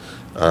most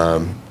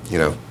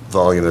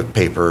volume of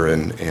paper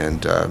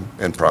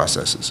and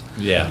processes.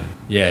 Yeah.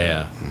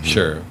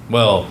 Sure.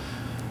 Well,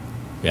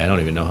 I don't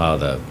even know how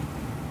the.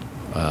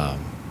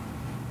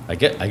 I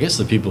guess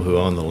the people who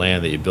own the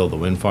land that you build the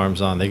wind farms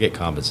on, they get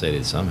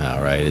compensated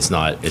somehow, right? It's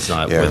not with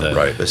a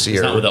right. it's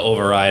not with an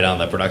override on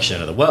the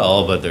production of the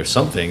well, but there's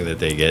something that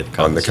they get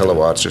compensated on the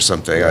kilowatts or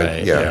something.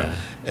 Right, yeah.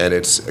 And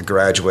it's a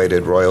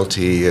graduated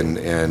royalty, and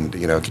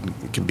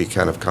can be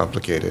kind of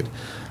complicated.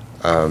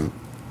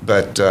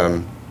 But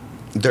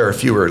there are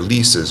fewer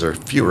leases or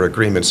fewer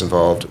agreements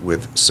involved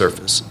with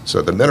surface.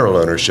 So the mineral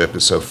ownership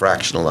is so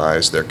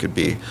fractionalized. There could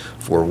be,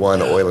 for one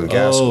oil and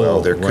gas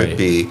well, there could right.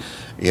 be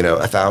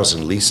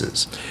 1,000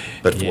 leases.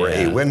 But for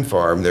a Yeah. wind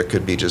farm, there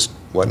could be just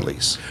one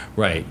lease.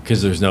 Right,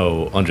 because there's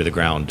no under the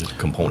ground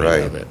component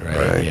Right, of it, right?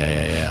 right.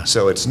 Yeah.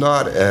 So it's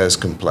not as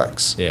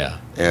complex. Yeah.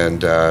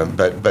 And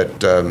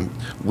but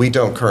we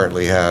don't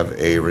currently have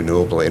a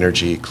renewable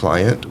energy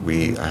client.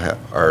 We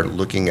are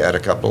looking at a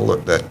couple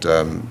that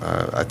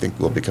I think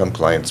will become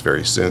clients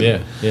very soon.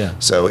 Yeah.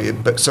 So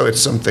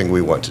it's something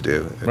we want to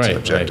do. It's an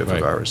objective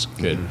of ours.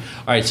 Good.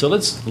 All right, so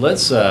let's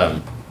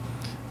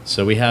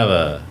so we have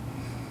a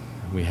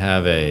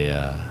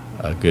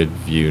good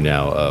view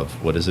now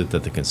of what is it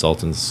that the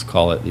consultants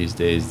call it these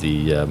days,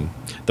 the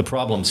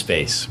problem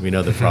space. We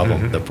know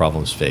the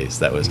problem space.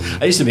 That was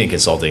I used to be in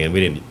consulting, and we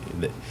didn't.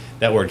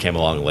 That word came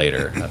along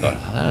later. I thought,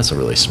 that's a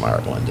really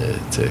smart one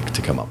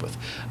to come up with.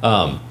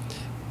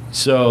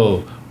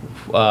 So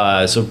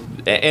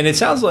and it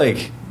sounds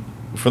like,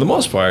 for the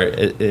most part,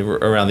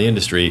 around the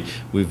industry,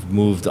 we've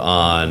moved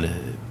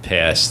on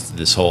past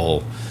this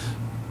whole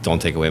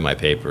 "don't take away my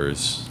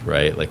papers,"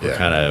 right? Like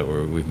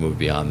we've moved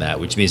beyond that,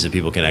 which means that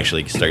people can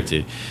actually start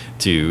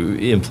to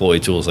employ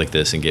tools like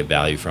this and get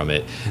value from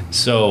it.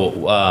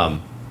 So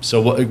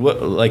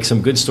what like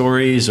some good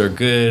stories or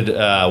good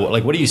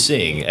what are you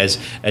seeing as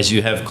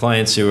you have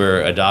clients who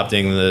are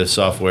adopting the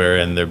software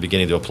and they're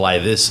beginning to apply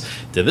this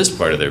to this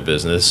part of their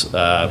business?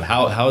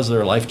 How is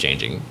their life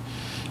changing?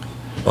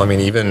 Well, I mean,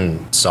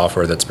 even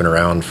software that's been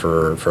around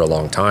for a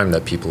long time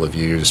that people have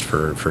used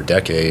for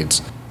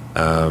decades,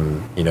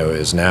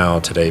 is now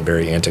today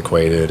very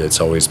antiquated. It's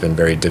always been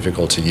very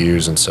difficult to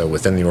use. And so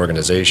within the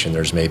organization,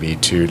 there's maybe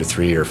 2 to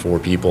 3 or 4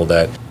 people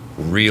that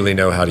really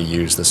know how to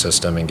use the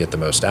system and get the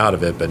most out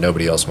of it, but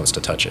nobody else wants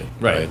to touch it.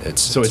 Right.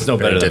 It's no very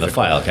better than the difficult.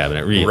 file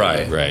cabinet, really.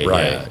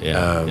 Right.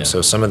 Yeah.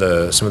 So some of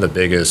the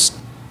biggest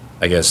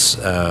I guess,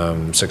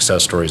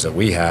 success stories that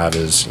we have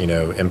is,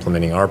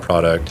 implementing our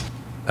product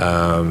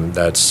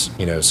that's,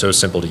 so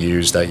simple to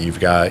use that you've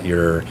got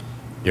your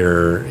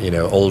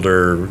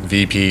older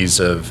VPs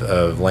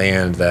of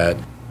land that,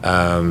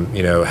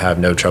 have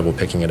no trouble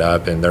picking it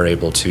up, and they're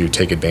able to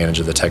take advantage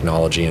of the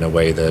technology in a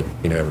way that,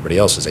 everybody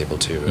else is able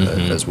to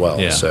as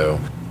well. Yeah. So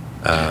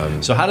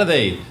how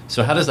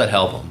does that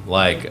help them?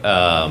 Like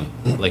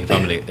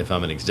if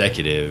I'm an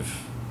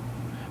executive,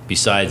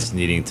 besides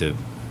needing to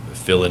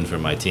fill in for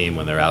my team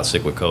when they're out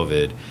sick with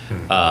COVID,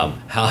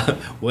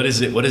 what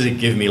does it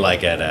give me?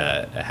 Like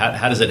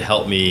how does it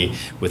help me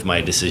with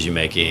my decision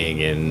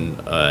making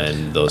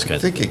and those kinds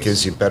of things? I think it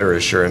gives you better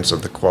assurance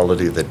of the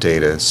quality of the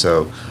data.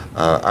 So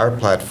our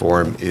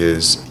platform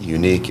is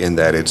unique in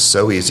that it's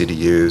so easy to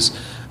use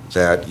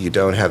that you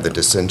don't have the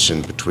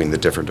dissension between the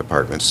different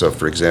departments. So,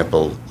 for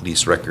example,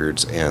 lease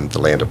records and the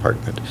land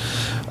department.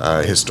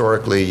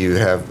 Historically, you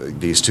have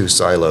these two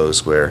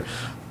silos where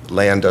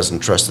land doesn't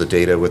trust the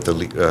data with the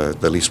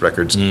lease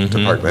records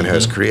department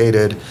has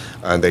created,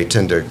 and they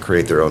tend to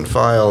create their own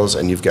files,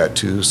 and you've got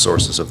two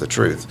sources of the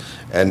truth.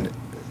 And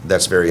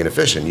that's very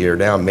inefficient. You're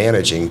now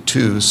managing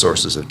two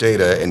sources of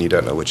data, and you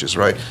don't know which is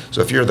right. So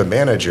if you're the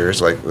manager,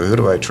 it's like, well, who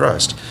do I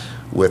trust?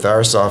 With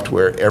our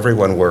software,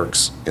 everyone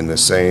works in the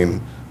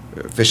same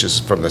fishes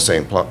from the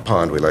same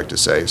pond, we like to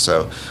say.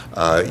 So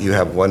you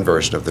have one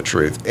version of the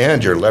truth,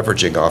 and you're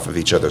leveraging off of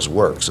each other's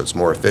work, so it's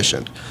more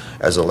efficient.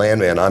 As a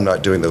landman, I'm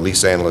not doing the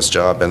lease analyst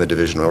job and the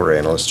division owner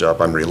analyst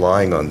job. I'm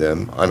relying on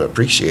them. I'm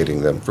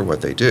appreciating them for what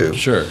they do.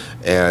 Sure.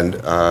 And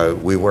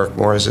we work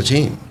more as a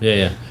team.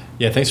 Yeah.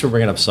 Thanks for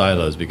bringing up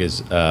silos,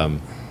 because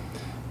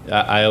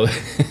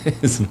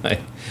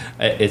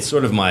it's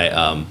sort of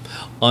my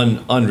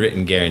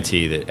unwritten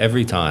guarantee that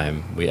every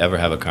time we ever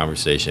have a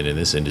conversation in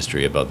this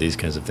industry about these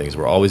kinds of things,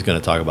 we're always going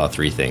to talk about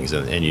three things,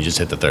 and you just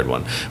hit the third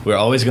one. We're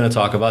always going to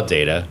talk about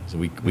data, so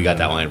we got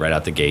that one right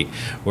out the gate.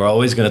 We're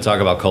always going to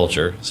talk about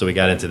culture, so we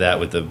got into that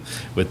with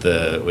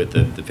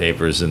the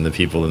papers and the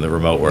people and the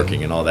remote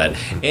working and all that.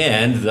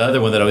 And the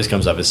other one that always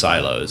comes up is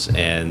silos.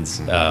 And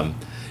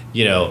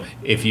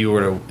if you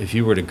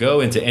were to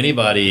go into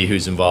anybody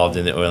who's involved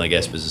in the oil and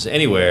gas business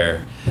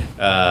anywhere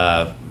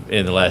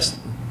in the last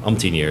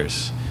umpteen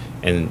years,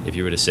 and if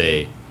you were to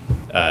say,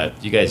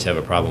 you guys have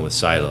a problem with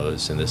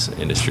silos in this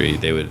industry,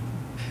 they would,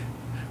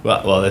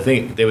 I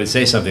think they would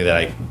say something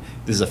that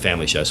this is a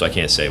family show, so I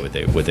can't say what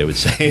they would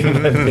say,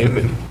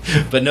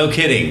 but no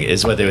kidding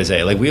is what they would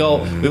say. Like we've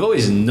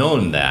always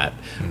known that,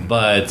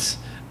 but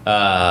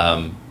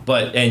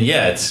and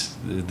yet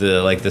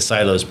the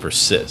silos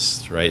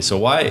persist, right? So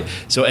why?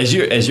 So as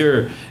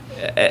you're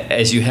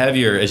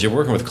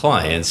working with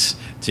clients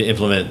to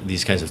implement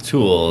these kinds of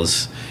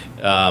tools,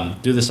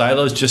 do the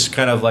silos just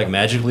kind of like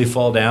magically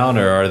fall down,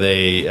 or are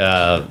they?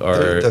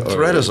 The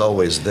threat is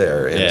always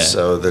there, and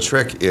so the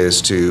trick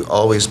is to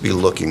always be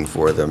looking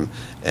for them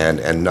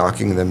and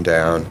knocking them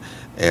down,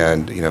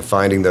 and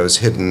finding those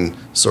hidden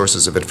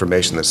sources of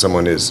information that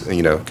someone is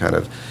kind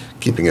of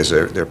keeping as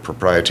their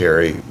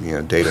proprietary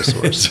data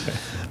source.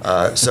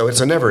 So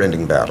it's a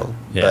never-ending battle,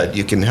 but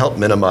you can help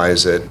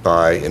minimize it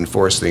by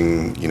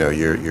enforcing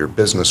your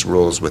business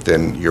rules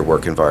within your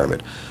work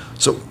environment.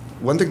 So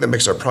one thing that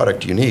makes our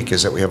product unique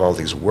is that we have all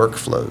these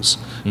workflows.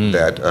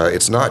 That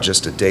it's not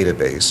just a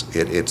database;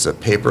 it's a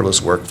paperless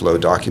workflow,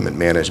 document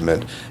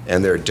management,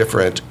 and there are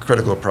different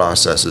critical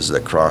processes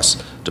that cross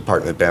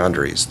department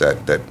boundaries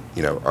that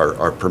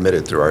are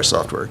permitted through our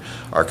software.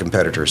 Our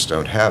competitors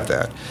don't have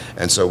that,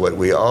 and so what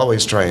we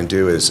always try and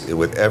do is,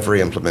 with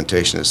every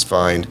implementation, is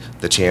find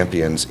the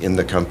champions in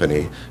the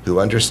company who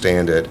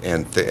understand it,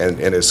 and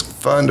it's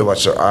fun to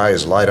watch their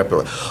eyes light up.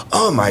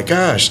 Oh my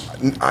gosh,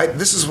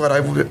 this is what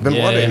I've been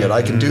wanting, and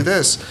I can do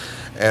this,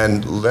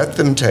 and let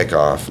them take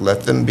off.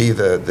 Let them be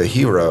the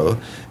hero.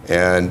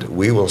 And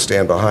we will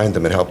stand behind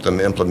them and help them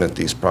implement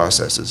these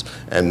processes,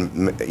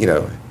 and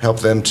help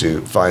them to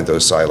find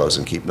those silos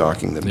and keep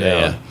knocking them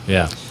down.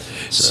 Yeah.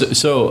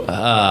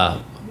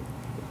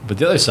 But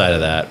the other side of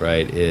that,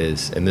 right,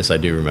 is, and this I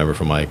do remember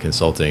from my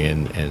consulting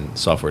and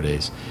software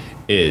days,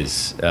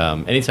 is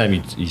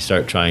anytime you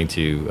start trying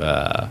to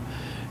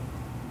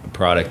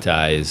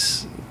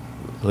productize,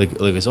 like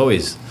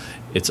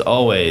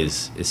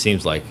it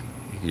seems like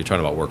you're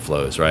talking about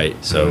workflows, right?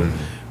 So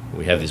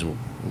we have these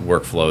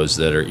workflows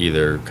that are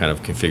either kind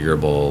of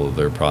configurable,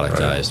 they're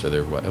productized, or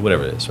they're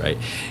whatever it is, right?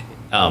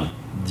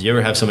 Do you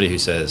ever have somebody who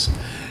says,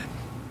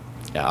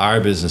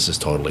 our business is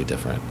totally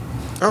different?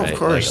 Oh, right? of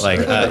course.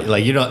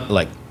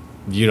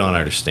 You don't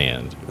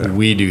understand.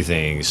 We do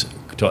things.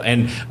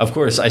 And of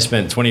course, I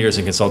spent 20 years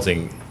in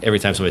consulting. Every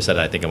time somebody said it,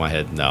 I think in my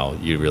head, no,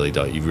 you really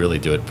don't. You really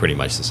do it pretty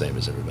much the same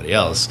as everybody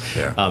else.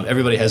 Yeah.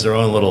 Everybody has their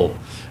own little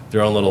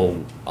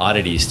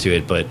oddities to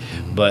it, but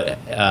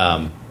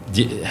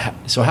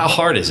so how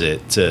hard is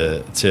it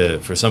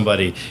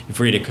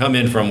for you to come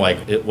in from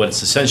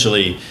what's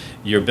essentially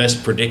your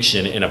best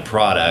prediction in a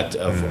product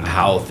of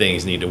how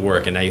things need to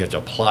work, and now you have to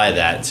apply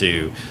that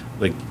to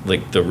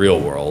like the real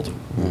world?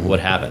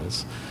 What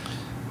happens?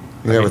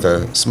 You know, with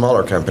a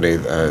smaller company,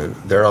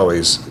 they're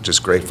always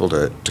just grateful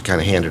to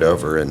kind of hand it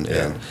over, and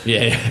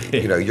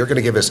you know, you're going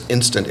to give us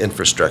instant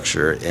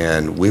infrastructure,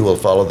 and we will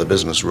follow the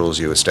business rules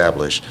you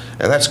establish,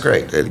 and that's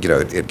great.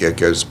 It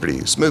goes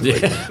pretty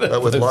smoothly.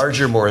 But with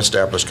larger, more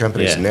established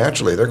companies,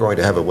 naturally they're going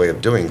to have a way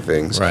of doing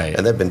things, right.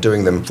 and they've been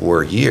doing them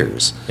for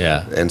years.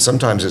 Yeah. And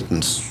sometimes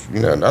it's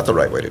not the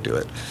right way to do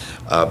it.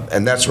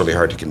 And that's really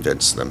hard to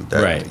convince them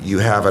that you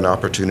have an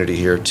opportunity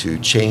here to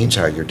change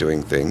how you're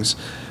doing things.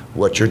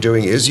 What you're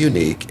doing is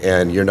unique,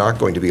 and you're not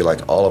going to be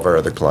like all of our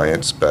other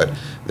clients, but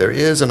there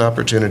is an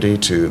opportunity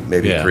to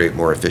maybe create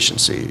more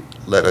efficiency.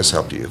 Let us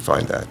help you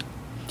find that.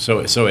 So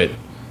it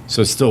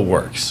still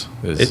works.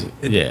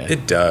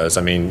 It does.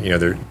 I mean,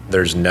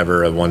 there's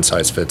never a one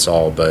size fits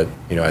all, but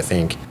I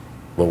think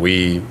what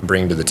we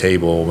bring to the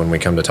table when we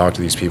come to talk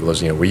to these people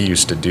is, we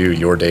used to do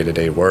your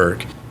day-to-day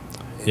work,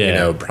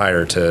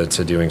 prior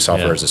to doing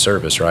software as a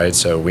service, right?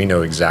 So we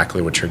know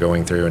exactly what you're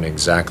going through and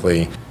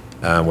exactly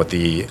what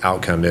the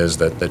outcome is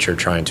that you're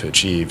trying to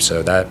achieve.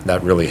 So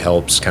that really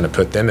helps kind of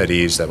put them at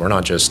ease that we're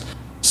not just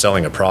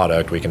selling a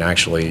product. We can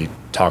actually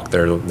talk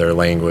their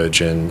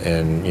language, and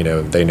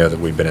they know that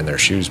we've been in their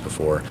shoes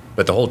before.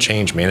 But the whole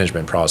change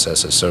management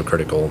process is so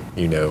critical,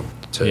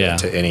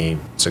 to any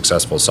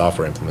successful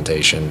software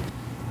implementation,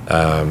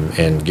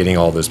 and getting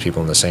all those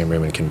people in the same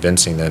room and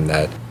convincing them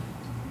that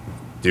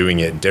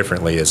doing it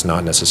differently is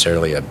not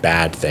necessarily a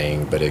bad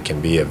thing, but it can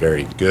be a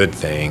very good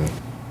thing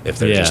if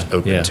they're just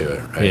open to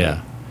it, right?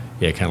 Yeah,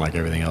 kind of like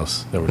everything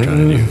else that we're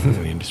trying to do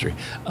in the industry.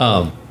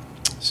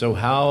 So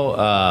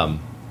how?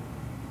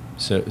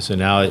 So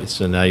now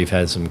you've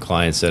had some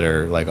clients that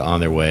are like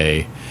on their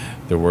way.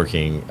 They're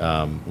working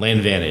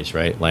LandVantage,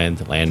 right?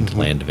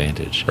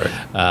 LandVantage.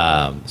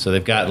 Right. So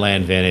they've got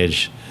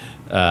LandVantage.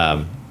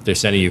 They're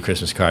sending you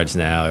Christmas cards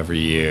now every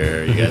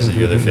year.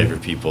 You're their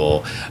favorite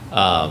people.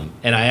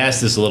 And I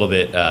asked this a little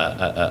bit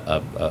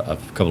a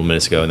couple of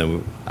minutes ago, and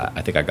then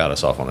I think I got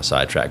us off on a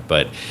sidetrack.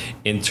 But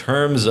in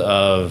terms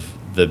of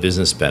the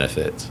business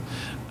benefit,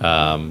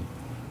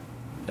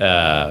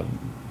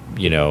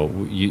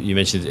 you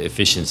mentioned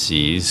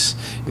efficiencies,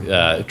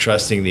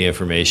 trusting the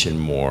information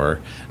more.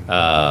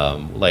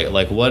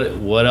 Like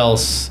what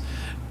else?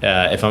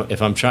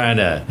 If I'm trying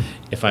to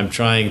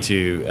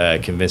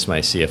convince my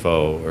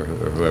CFO or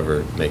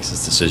whoever makes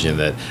this decision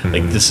that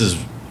like this is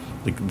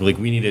like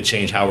we need to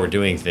change how we're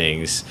doing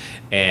things,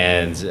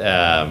 and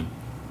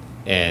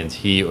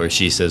he or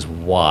she says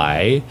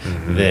why,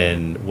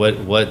 then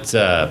what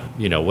are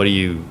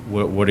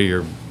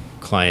your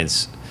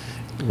clients?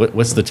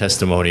 What's the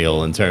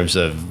testimonial in terms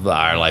of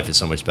our life is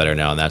so much better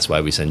now, and that's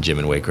why we send Jim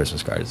and Wade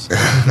Christmas cards?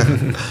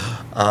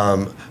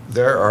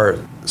 There are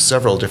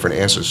several different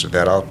answers to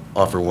that. I'll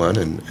offer one,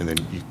 and then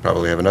you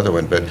probably have another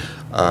one. But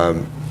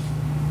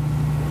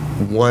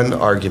one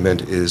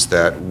argument is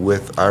that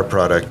with our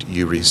product,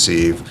 you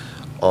receive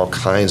all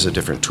kinds of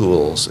different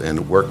tools and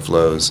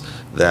workflows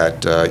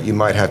that you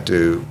might have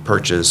to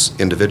purchase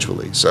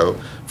individually.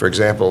 So, for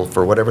example,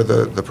 for whatever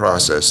the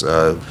process,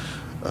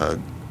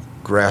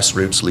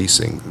 grassroots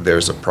leasing,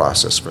 there's a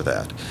process for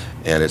that,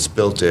 and it's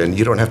built in.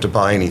 You don't have to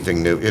buy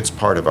anything new. It's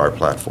part of our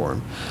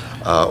platform.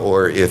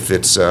 Or if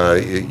it's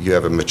you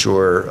have a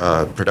mature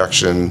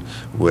production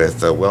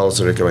with wells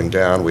that are going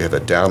down, we have a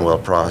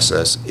downwell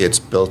process. It's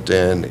built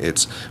in.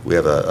 We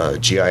have a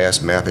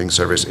GIS mapping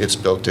service. It's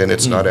built in.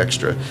 It's not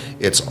extra.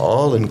 It's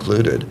all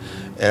included.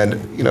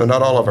 And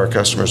not all of our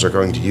customers are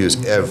going to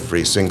use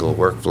every single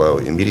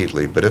workflow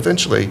immediately, but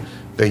eventually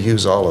they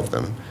use all of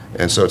them.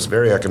 And so it's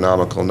very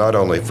economical, not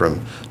only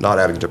from not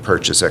having to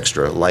purchase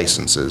extra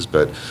licenses,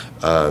 but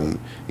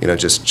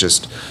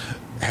just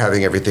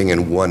having everything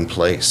in one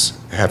place,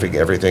 having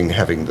everything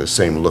having the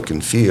same look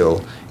and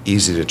feel,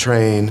 easy to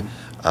train,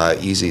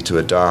 easy to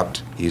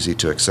adopt, easy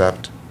to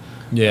accept.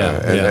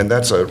 And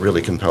that's a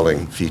really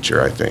compelling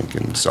feature, I think.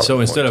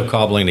 So instead of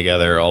cobbling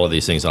together all of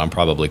these things that I'm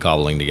probably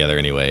cobbling together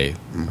anyway,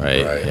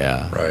 right? Right.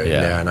 Yeah.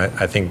 Yeah, and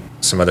I think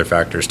some other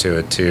factors to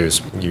it too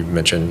is you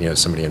mentioned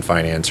somebody in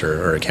finance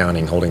or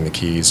accounting holding the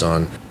keys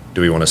on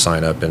do we want to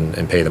sign up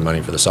and pay the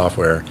money for the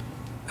software.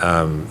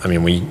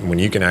 When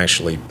you can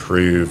actually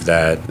prove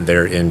that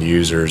their end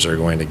users are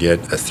going to get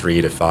a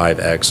 3 to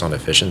 5x on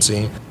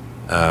efficiency,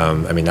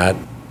 that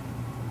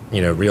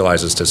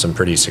realizes to some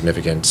pretty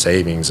significant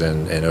savings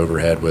and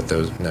overhead with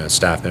those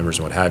staff members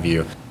and what have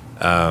you.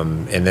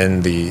 And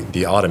then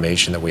the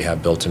automation that we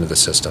have built into the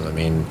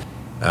system.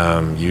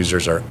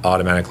 Users are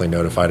automatically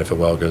notified if a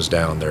well goes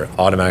down. They're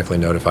automatically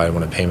notified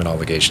when a payment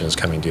obligation is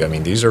coming due.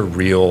 These are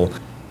real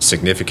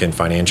significant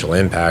financial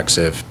impacts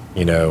if,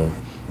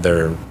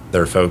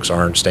 their folks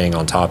aren't staying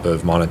on top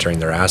of monitoring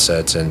their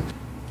assets, and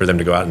for them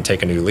to go out and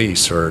take a new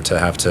lease or to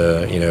have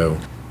to,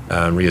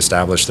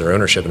 reestablish their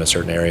ownership in a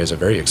certain area is a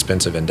very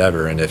expensive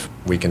endeavor. And if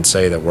we can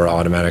say that we're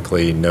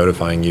automatically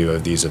notifying you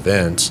of these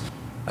events,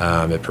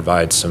 it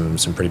provides some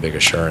pretty big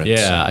assurance.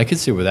 Yeah, I could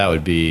see where that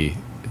would be.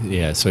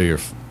 Yeah, so you're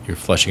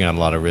flushing out a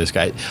lot of risk.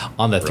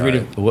 On the three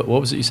to what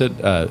was it you said?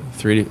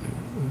 3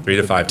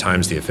 to 5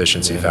 times the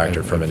efficiency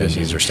factor from an end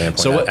user standpoint.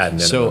 So at minimum.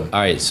 So all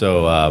right.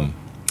 So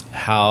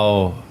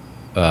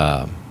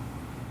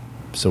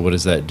so what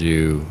does that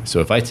do?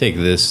 So if I take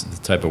the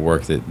type of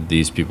work that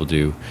these people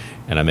do,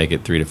 and I make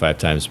it 3 to 5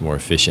 times more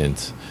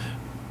efficient,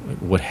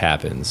 what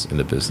happens in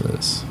the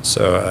business?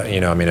 So,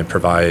 it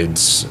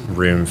provides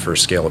room for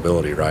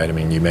scalability, right? I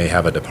mean, you may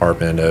have a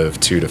department of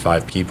 2 to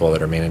 5 people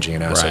that are managing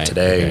an asset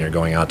today, and you're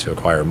going out to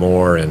acquire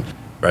more. And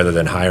rather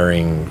than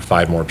hiring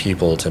 5 more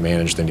people to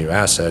manage the new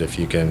asset, if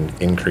you can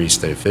increase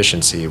the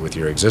efficiency with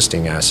your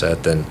existing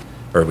asset,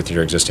 or with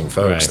your existing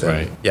folks,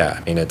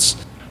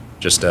 it's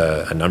just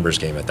a numbers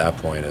game at that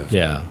point.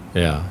 Yeah.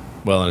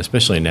 Well, and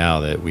especially now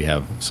that we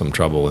have some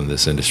trouble in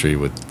this industry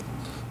with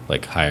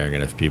like hiring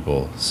enough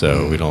people,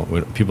 so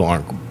people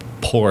aren't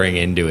pouring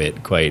into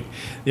it quite,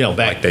 back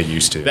like they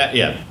used to.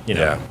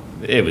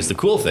 It was the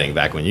cool thing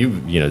back when you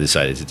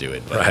decided to do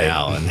it, but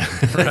now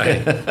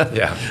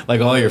like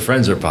all your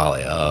friends are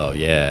poly. Oh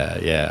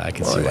yeah, I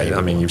can see why.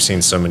 You've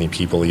seen so many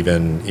people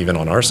even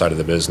on our side of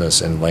the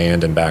business in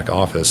land and back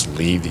office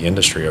leave the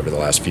industry over the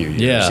last few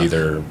years,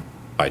 either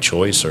by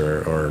choice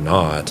or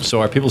not.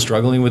 So are people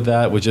struggling with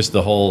that, with just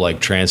the whole like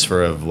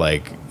transfer of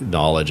like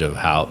knowledge of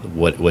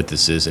what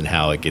this is and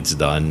how it gets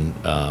done?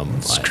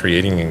 It's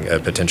creating a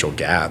potential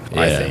gap,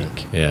 I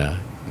think. Yeah.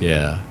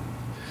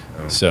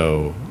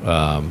 So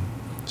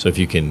if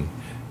you can,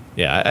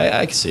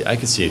 I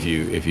can see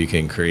if you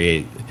can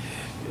create,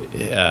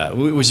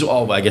 which is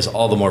all, I guess,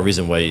 all the more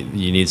reason why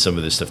you need some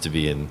of this stuff to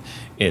be in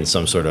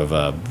some sort of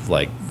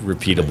like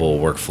repeatable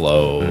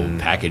workflow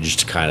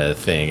packaged kind of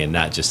thing, and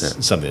not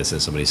just something that's in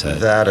somebody's head.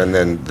 That, and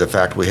then the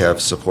fact we have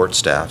support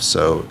staff.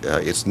 So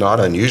it's not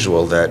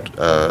unusual that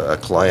a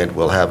client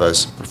will have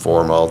us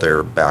perform all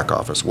their back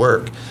office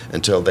work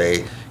until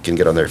they can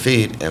get on their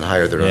feet and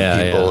hire their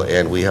own people,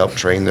 and we help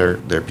train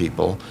their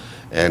people.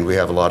 And we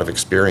have a lot of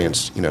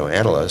experienced,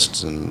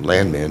 analysts and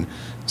landmen,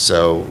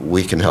 so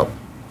we can help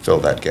fill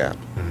that gap.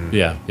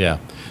 Yeah.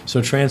 So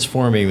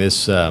transforming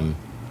this, there's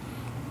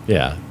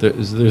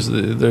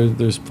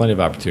plenty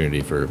of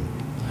opportunity for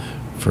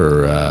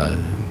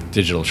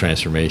digital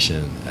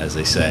transformation, as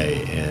they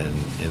say,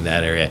 in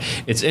that area.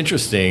 It's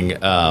interesting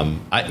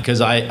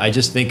because I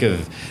just think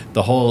of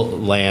the whole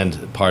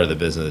land part of the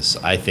business.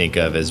 I think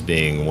of as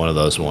being one of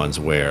those ones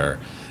where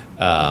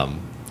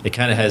it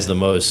kind of has the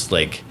most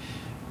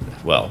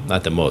well,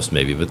 not the most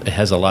maybe, but it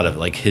has a lot of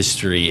like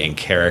history and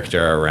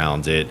character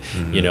around it.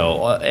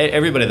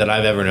 Everybody that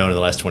I've ever known in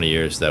the last 20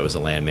 years that was a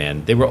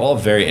landman, they were all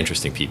very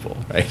interesting people,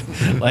 right?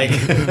 Like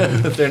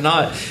they're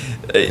not,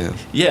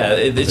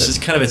 it's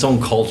just kind of its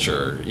own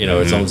culture,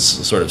 its own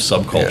sort of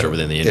subculture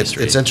within the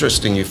industry. It's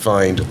interesting you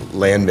find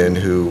landmen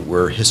who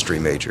were history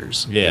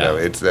majors.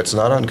 That's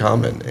not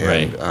uncommon,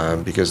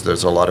 and because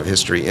there's a lot of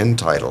history in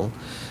title.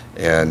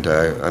 And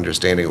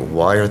understanding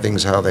why are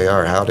things how they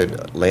are, how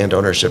did land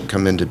ownership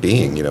come into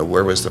being,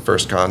 where was the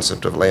first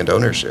concept of land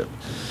ownership?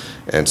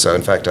 And so,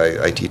 in fact,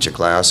 I teach a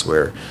class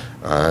where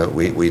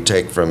we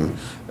take from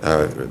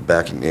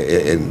back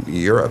in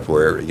Europe,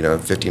 where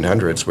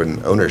 1500s, when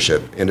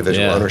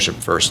individual ownership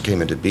first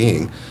came into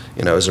being,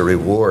 as a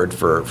reward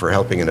for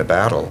helping in a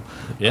battle.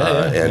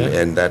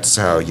 And that's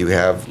how you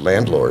have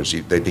landlords.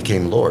 They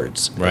became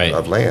lords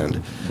of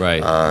land.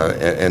 Right.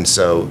 And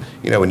so,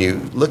 when you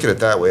look at it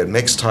that way, it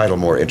makes title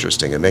more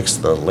interesting. It makes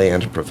the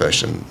land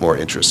profession more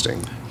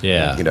interesting.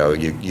 Yeah.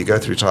 You go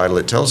through title,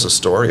 it tells a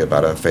story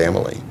about a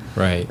family.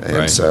 Right.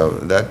 And so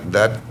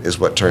that is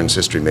what turns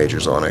history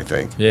majors on, I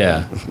think.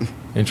 Yeah.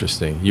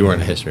 Interesting. You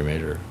weren't a history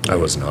major. I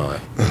was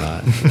not.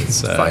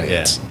 It's,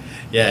 finance.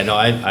 Yeah, no,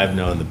 I've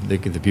known the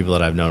people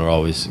that I've known are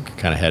always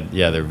kind of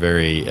they're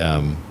very,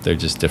 they're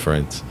just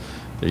different.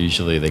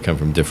 They come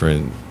from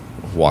different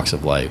walks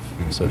of life,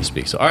 so to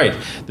speak. So, all right,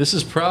 this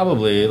is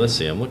probably, let's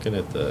see, I'm looking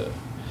at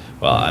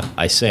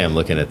I say I'm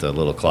looking at the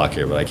little clock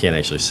here, but I can't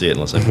actually see it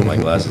unless I put my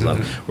glasses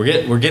on.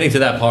 We're getting to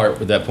that point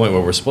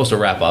where we're supposed to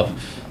wrap up.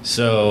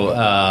 So,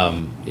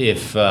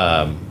 if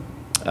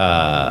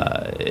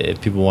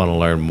people want to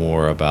learn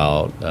more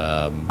about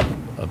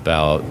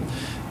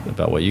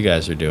what you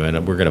guys are doing,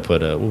 we're going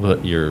to we'll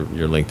put your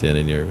LinkedIn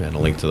and a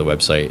link to the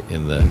website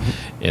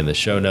in the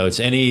show notes.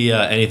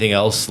 Anything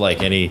else,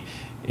 like any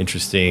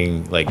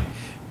interesting, like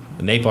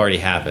NAPE already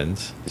happened,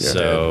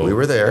 so we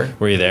were there.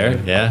 Were you there?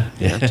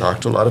 Yeah.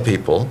 Talked to a lot of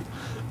people.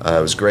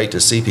 It was great to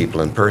see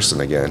people in person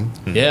again.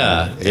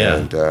 Yeah.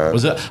 And,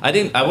 was it?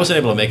 I wasn't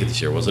able to make it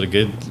this year. Was it a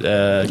good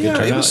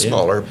turnout? It was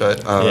smaller,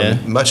 but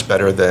much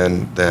better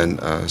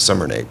than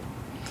Summer NAPE.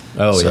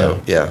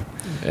 Yeah.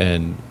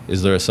 And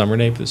is there a Summer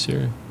NAPE this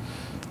year?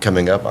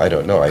 Coming up, I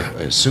don't know. I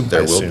assume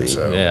there will be.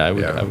 So. Yeah,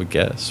 I would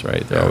guess,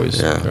 right? There always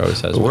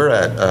has. We're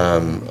at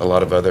a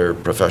lot of other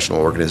professional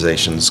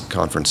organizations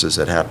conferences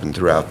that happen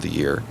throughout the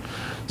year.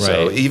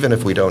 So even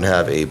if we don't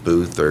have a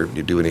booth or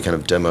do any kind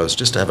of demos,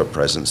 just to have a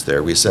presence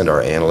there. We send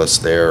our analysts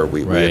there.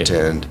 We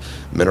attend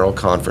mineral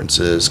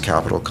conferences,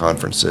 capital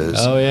conferences.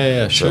 Oh,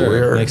 yeah, sure. So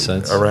we're Makes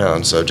sense.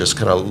 around. So just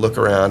kind of look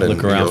around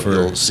and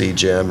you'll see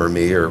Jim or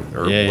me or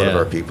one of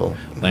our people.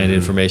 Land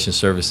Information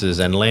Services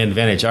and Land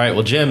Vantage. All right,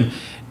 well, Jim,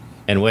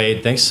 And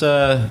Wade, thanks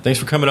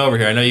for coming over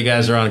here. I know you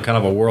guys are on kind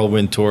of a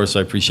whirlwind tour, so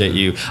I appreciate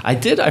you.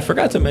 I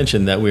forgot to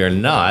mention that we are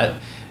not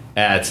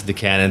at the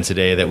Canon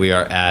today, that we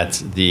are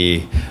at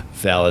the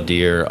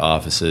Valadier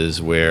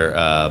offices where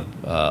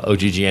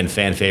OGGN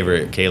fan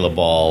favorite Kayla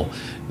Ball,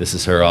 this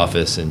is her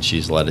office, and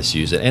she's let us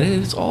use it. And it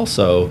is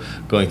also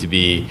going to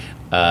be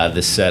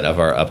the set of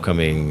our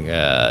upcoming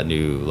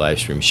new live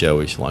stream show,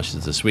 which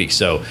launches this week.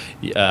 So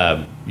you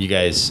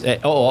guys,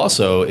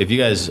 also, if you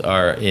guys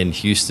are in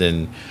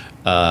Houston,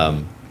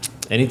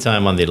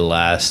 anytime on the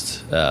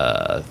last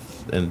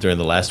and during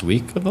the last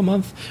week of the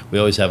month, we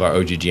always have our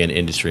OGGN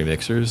industry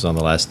mixers on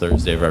the last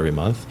Thursday of every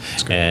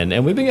month, and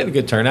we've been getting a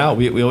good turnout.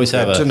 We always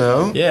have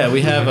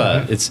we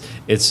have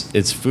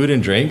it's food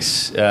and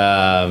drinks,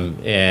 and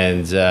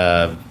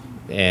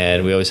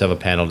we always have a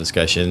panel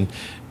discussion.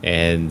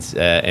 And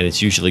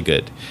it's usually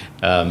good,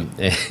 and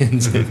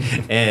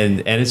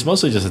it's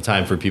mostly just a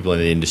time for people in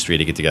the industry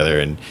to get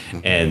together, and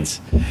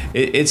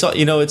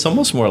it's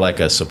almost more like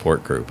a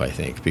support group, I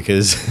think,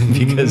 because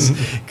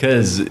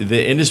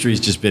the industry's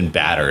just been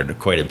battered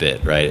quite a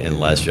bit, right? In the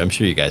last year, I'm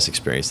sure you guys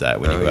experience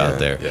that when you go out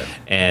there,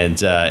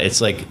 and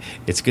it's like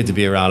it's good to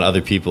be around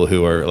other people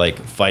who are like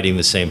fighting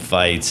the same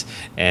fights,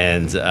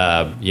 and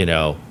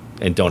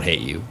and don't hate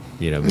you.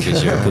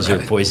 Because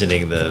you're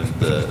poisoning the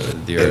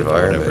earth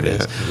or whatever it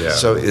is. Yeah.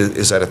 So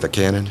is that at the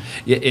Canon?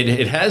 Yeah,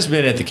 it has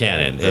been at the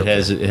Canon. It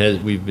has.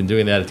 We've been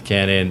doing that at the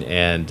Canon,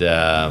 and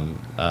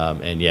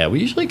we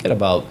usually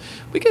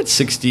get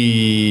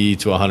 60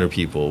 to 100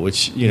 people,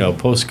 which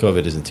post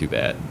COVID isn't too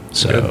bad.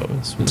 So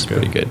it's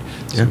pretty good.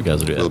 So you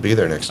guys will do that. We'll be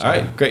there next time. All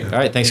right, great. All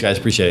right, thanks guys,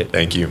 appreciate it.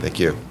 Thank you. Thank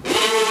you.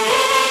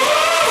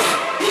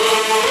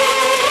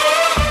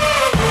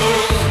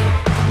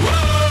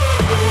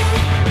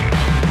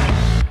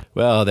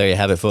 Well, there you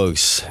have it,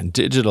 folks.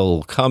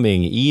 Digital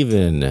coming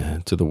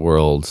even to the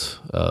world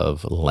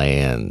of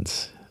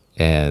land.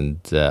 And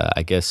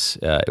I guess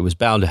it was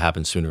bound to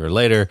happen sooner or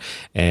later,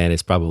 and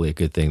it's probably a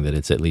good thing that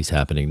it's at least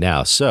happening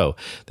now. So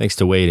thanks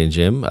to Wade and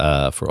Jim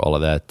for all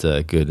of that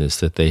goodness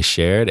that they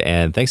shared.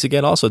 And thanks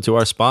again also to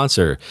our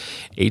sponsor,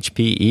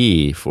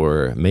 HPE,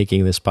 for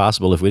making this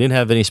possible. If we didn't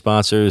have any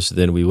sponsors,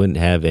 then we wouldn't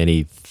have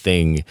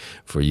anything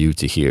for you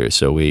to hear.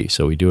 So we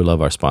do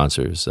love our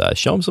sponsors.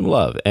 Show them some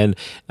love. And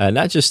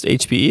not just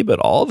HPE, but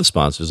all the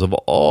sponsors of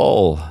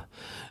all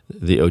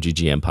the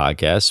OGGN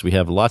podcasts. We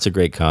have lots of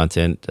great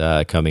content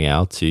coming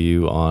out to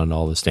you on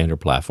all the standard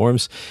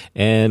platforms,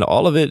 and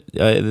all of it.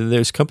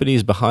 There's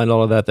companies behind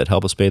all of that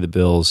help us pay the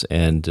bills,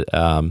 and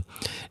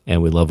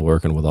we love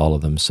working with all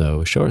of them.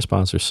 So show our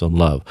sponsors some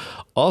love.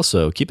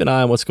 Also, keep an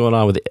eye on what's going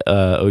on with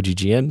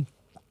OGGN.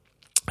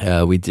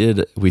 We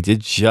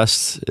did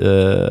just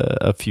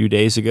a few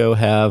days ago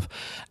have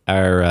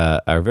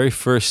our very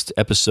first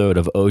episode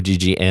of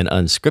OGGN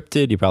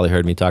Unscripted. You probably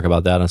heard me talk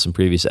about that on some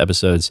previous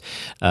episodes.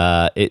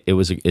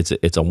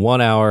 It's a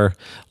 1 hour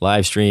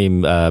live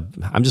stream.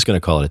 I'm just going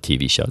to call it a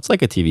TV show. It's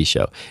like a TV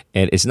show,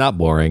 and it's not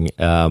boring.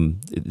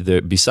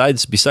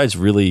 Besides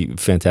really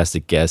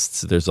fantastic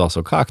guests, there's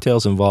also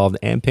cocktails involved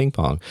and ping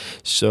pong.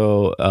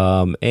 So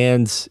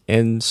and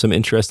some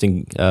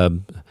interesting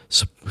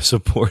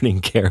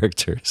supporting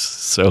characters.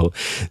 So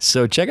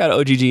check out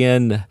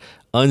OGGN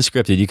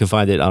Unscripted. You can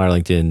find it on our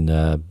LinkedIn,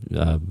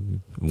 our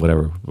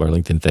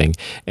LinkedIn thing,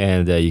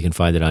 and you can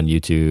find it on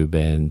YouTube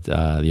and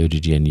the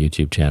OGGN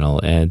YouTube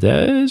channel, and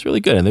it's really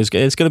good. And it's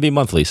going to be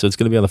monthly, so it's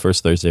going to be on the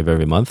first Thursday of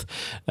every month.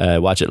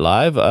 Watch it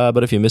live,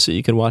 but if you miss it,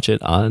 you can watch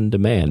it on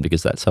demand,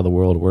 because that's how the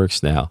world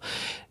works now.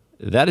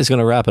 That is going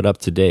to wrap it up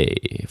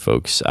today,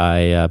 folks. I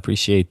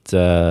appreciate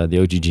the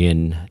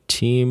OGGN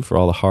team for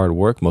all the hard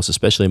work, most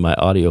especially my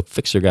audio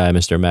fixer guy,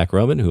 Mr. Mac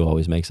Roman, who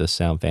always makes us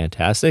sound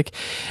fantastic.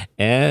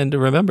 And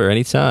remember,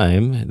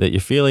 anytime that you're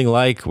feeling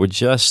like we're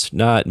just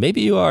not,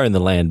 maybe you are in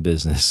the land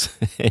business,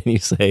 and you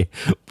say,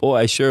 boy,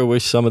 I sure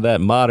wish some of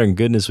that modern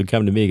goodness would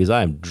come to me, because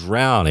I am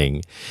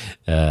drowning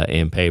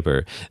in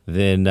paper.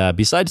 Then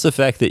besides the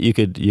fact that you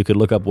could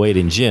look up Wade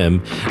and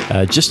Jim,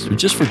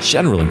 just for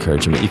general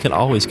encouragement, you can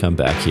always come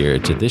back here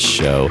to this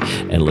show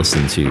and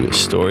listen to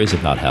stories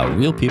about how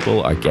real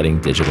people are getting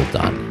digital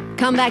done.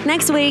 Come back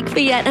next week for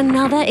yet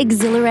another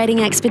exhilarating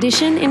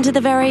expedition into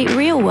the very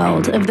real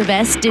world of the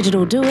best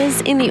digital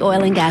doers in the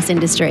oil and gas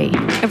industry.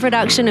 A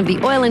production of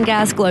the Oil and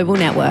Gas Global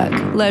Network.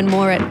 Learn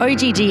more at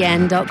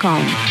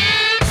oggn.com.